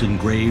what is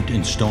engraved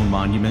in stone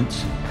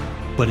monuments,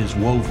 but is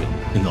woven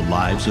in the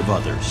lives of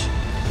others.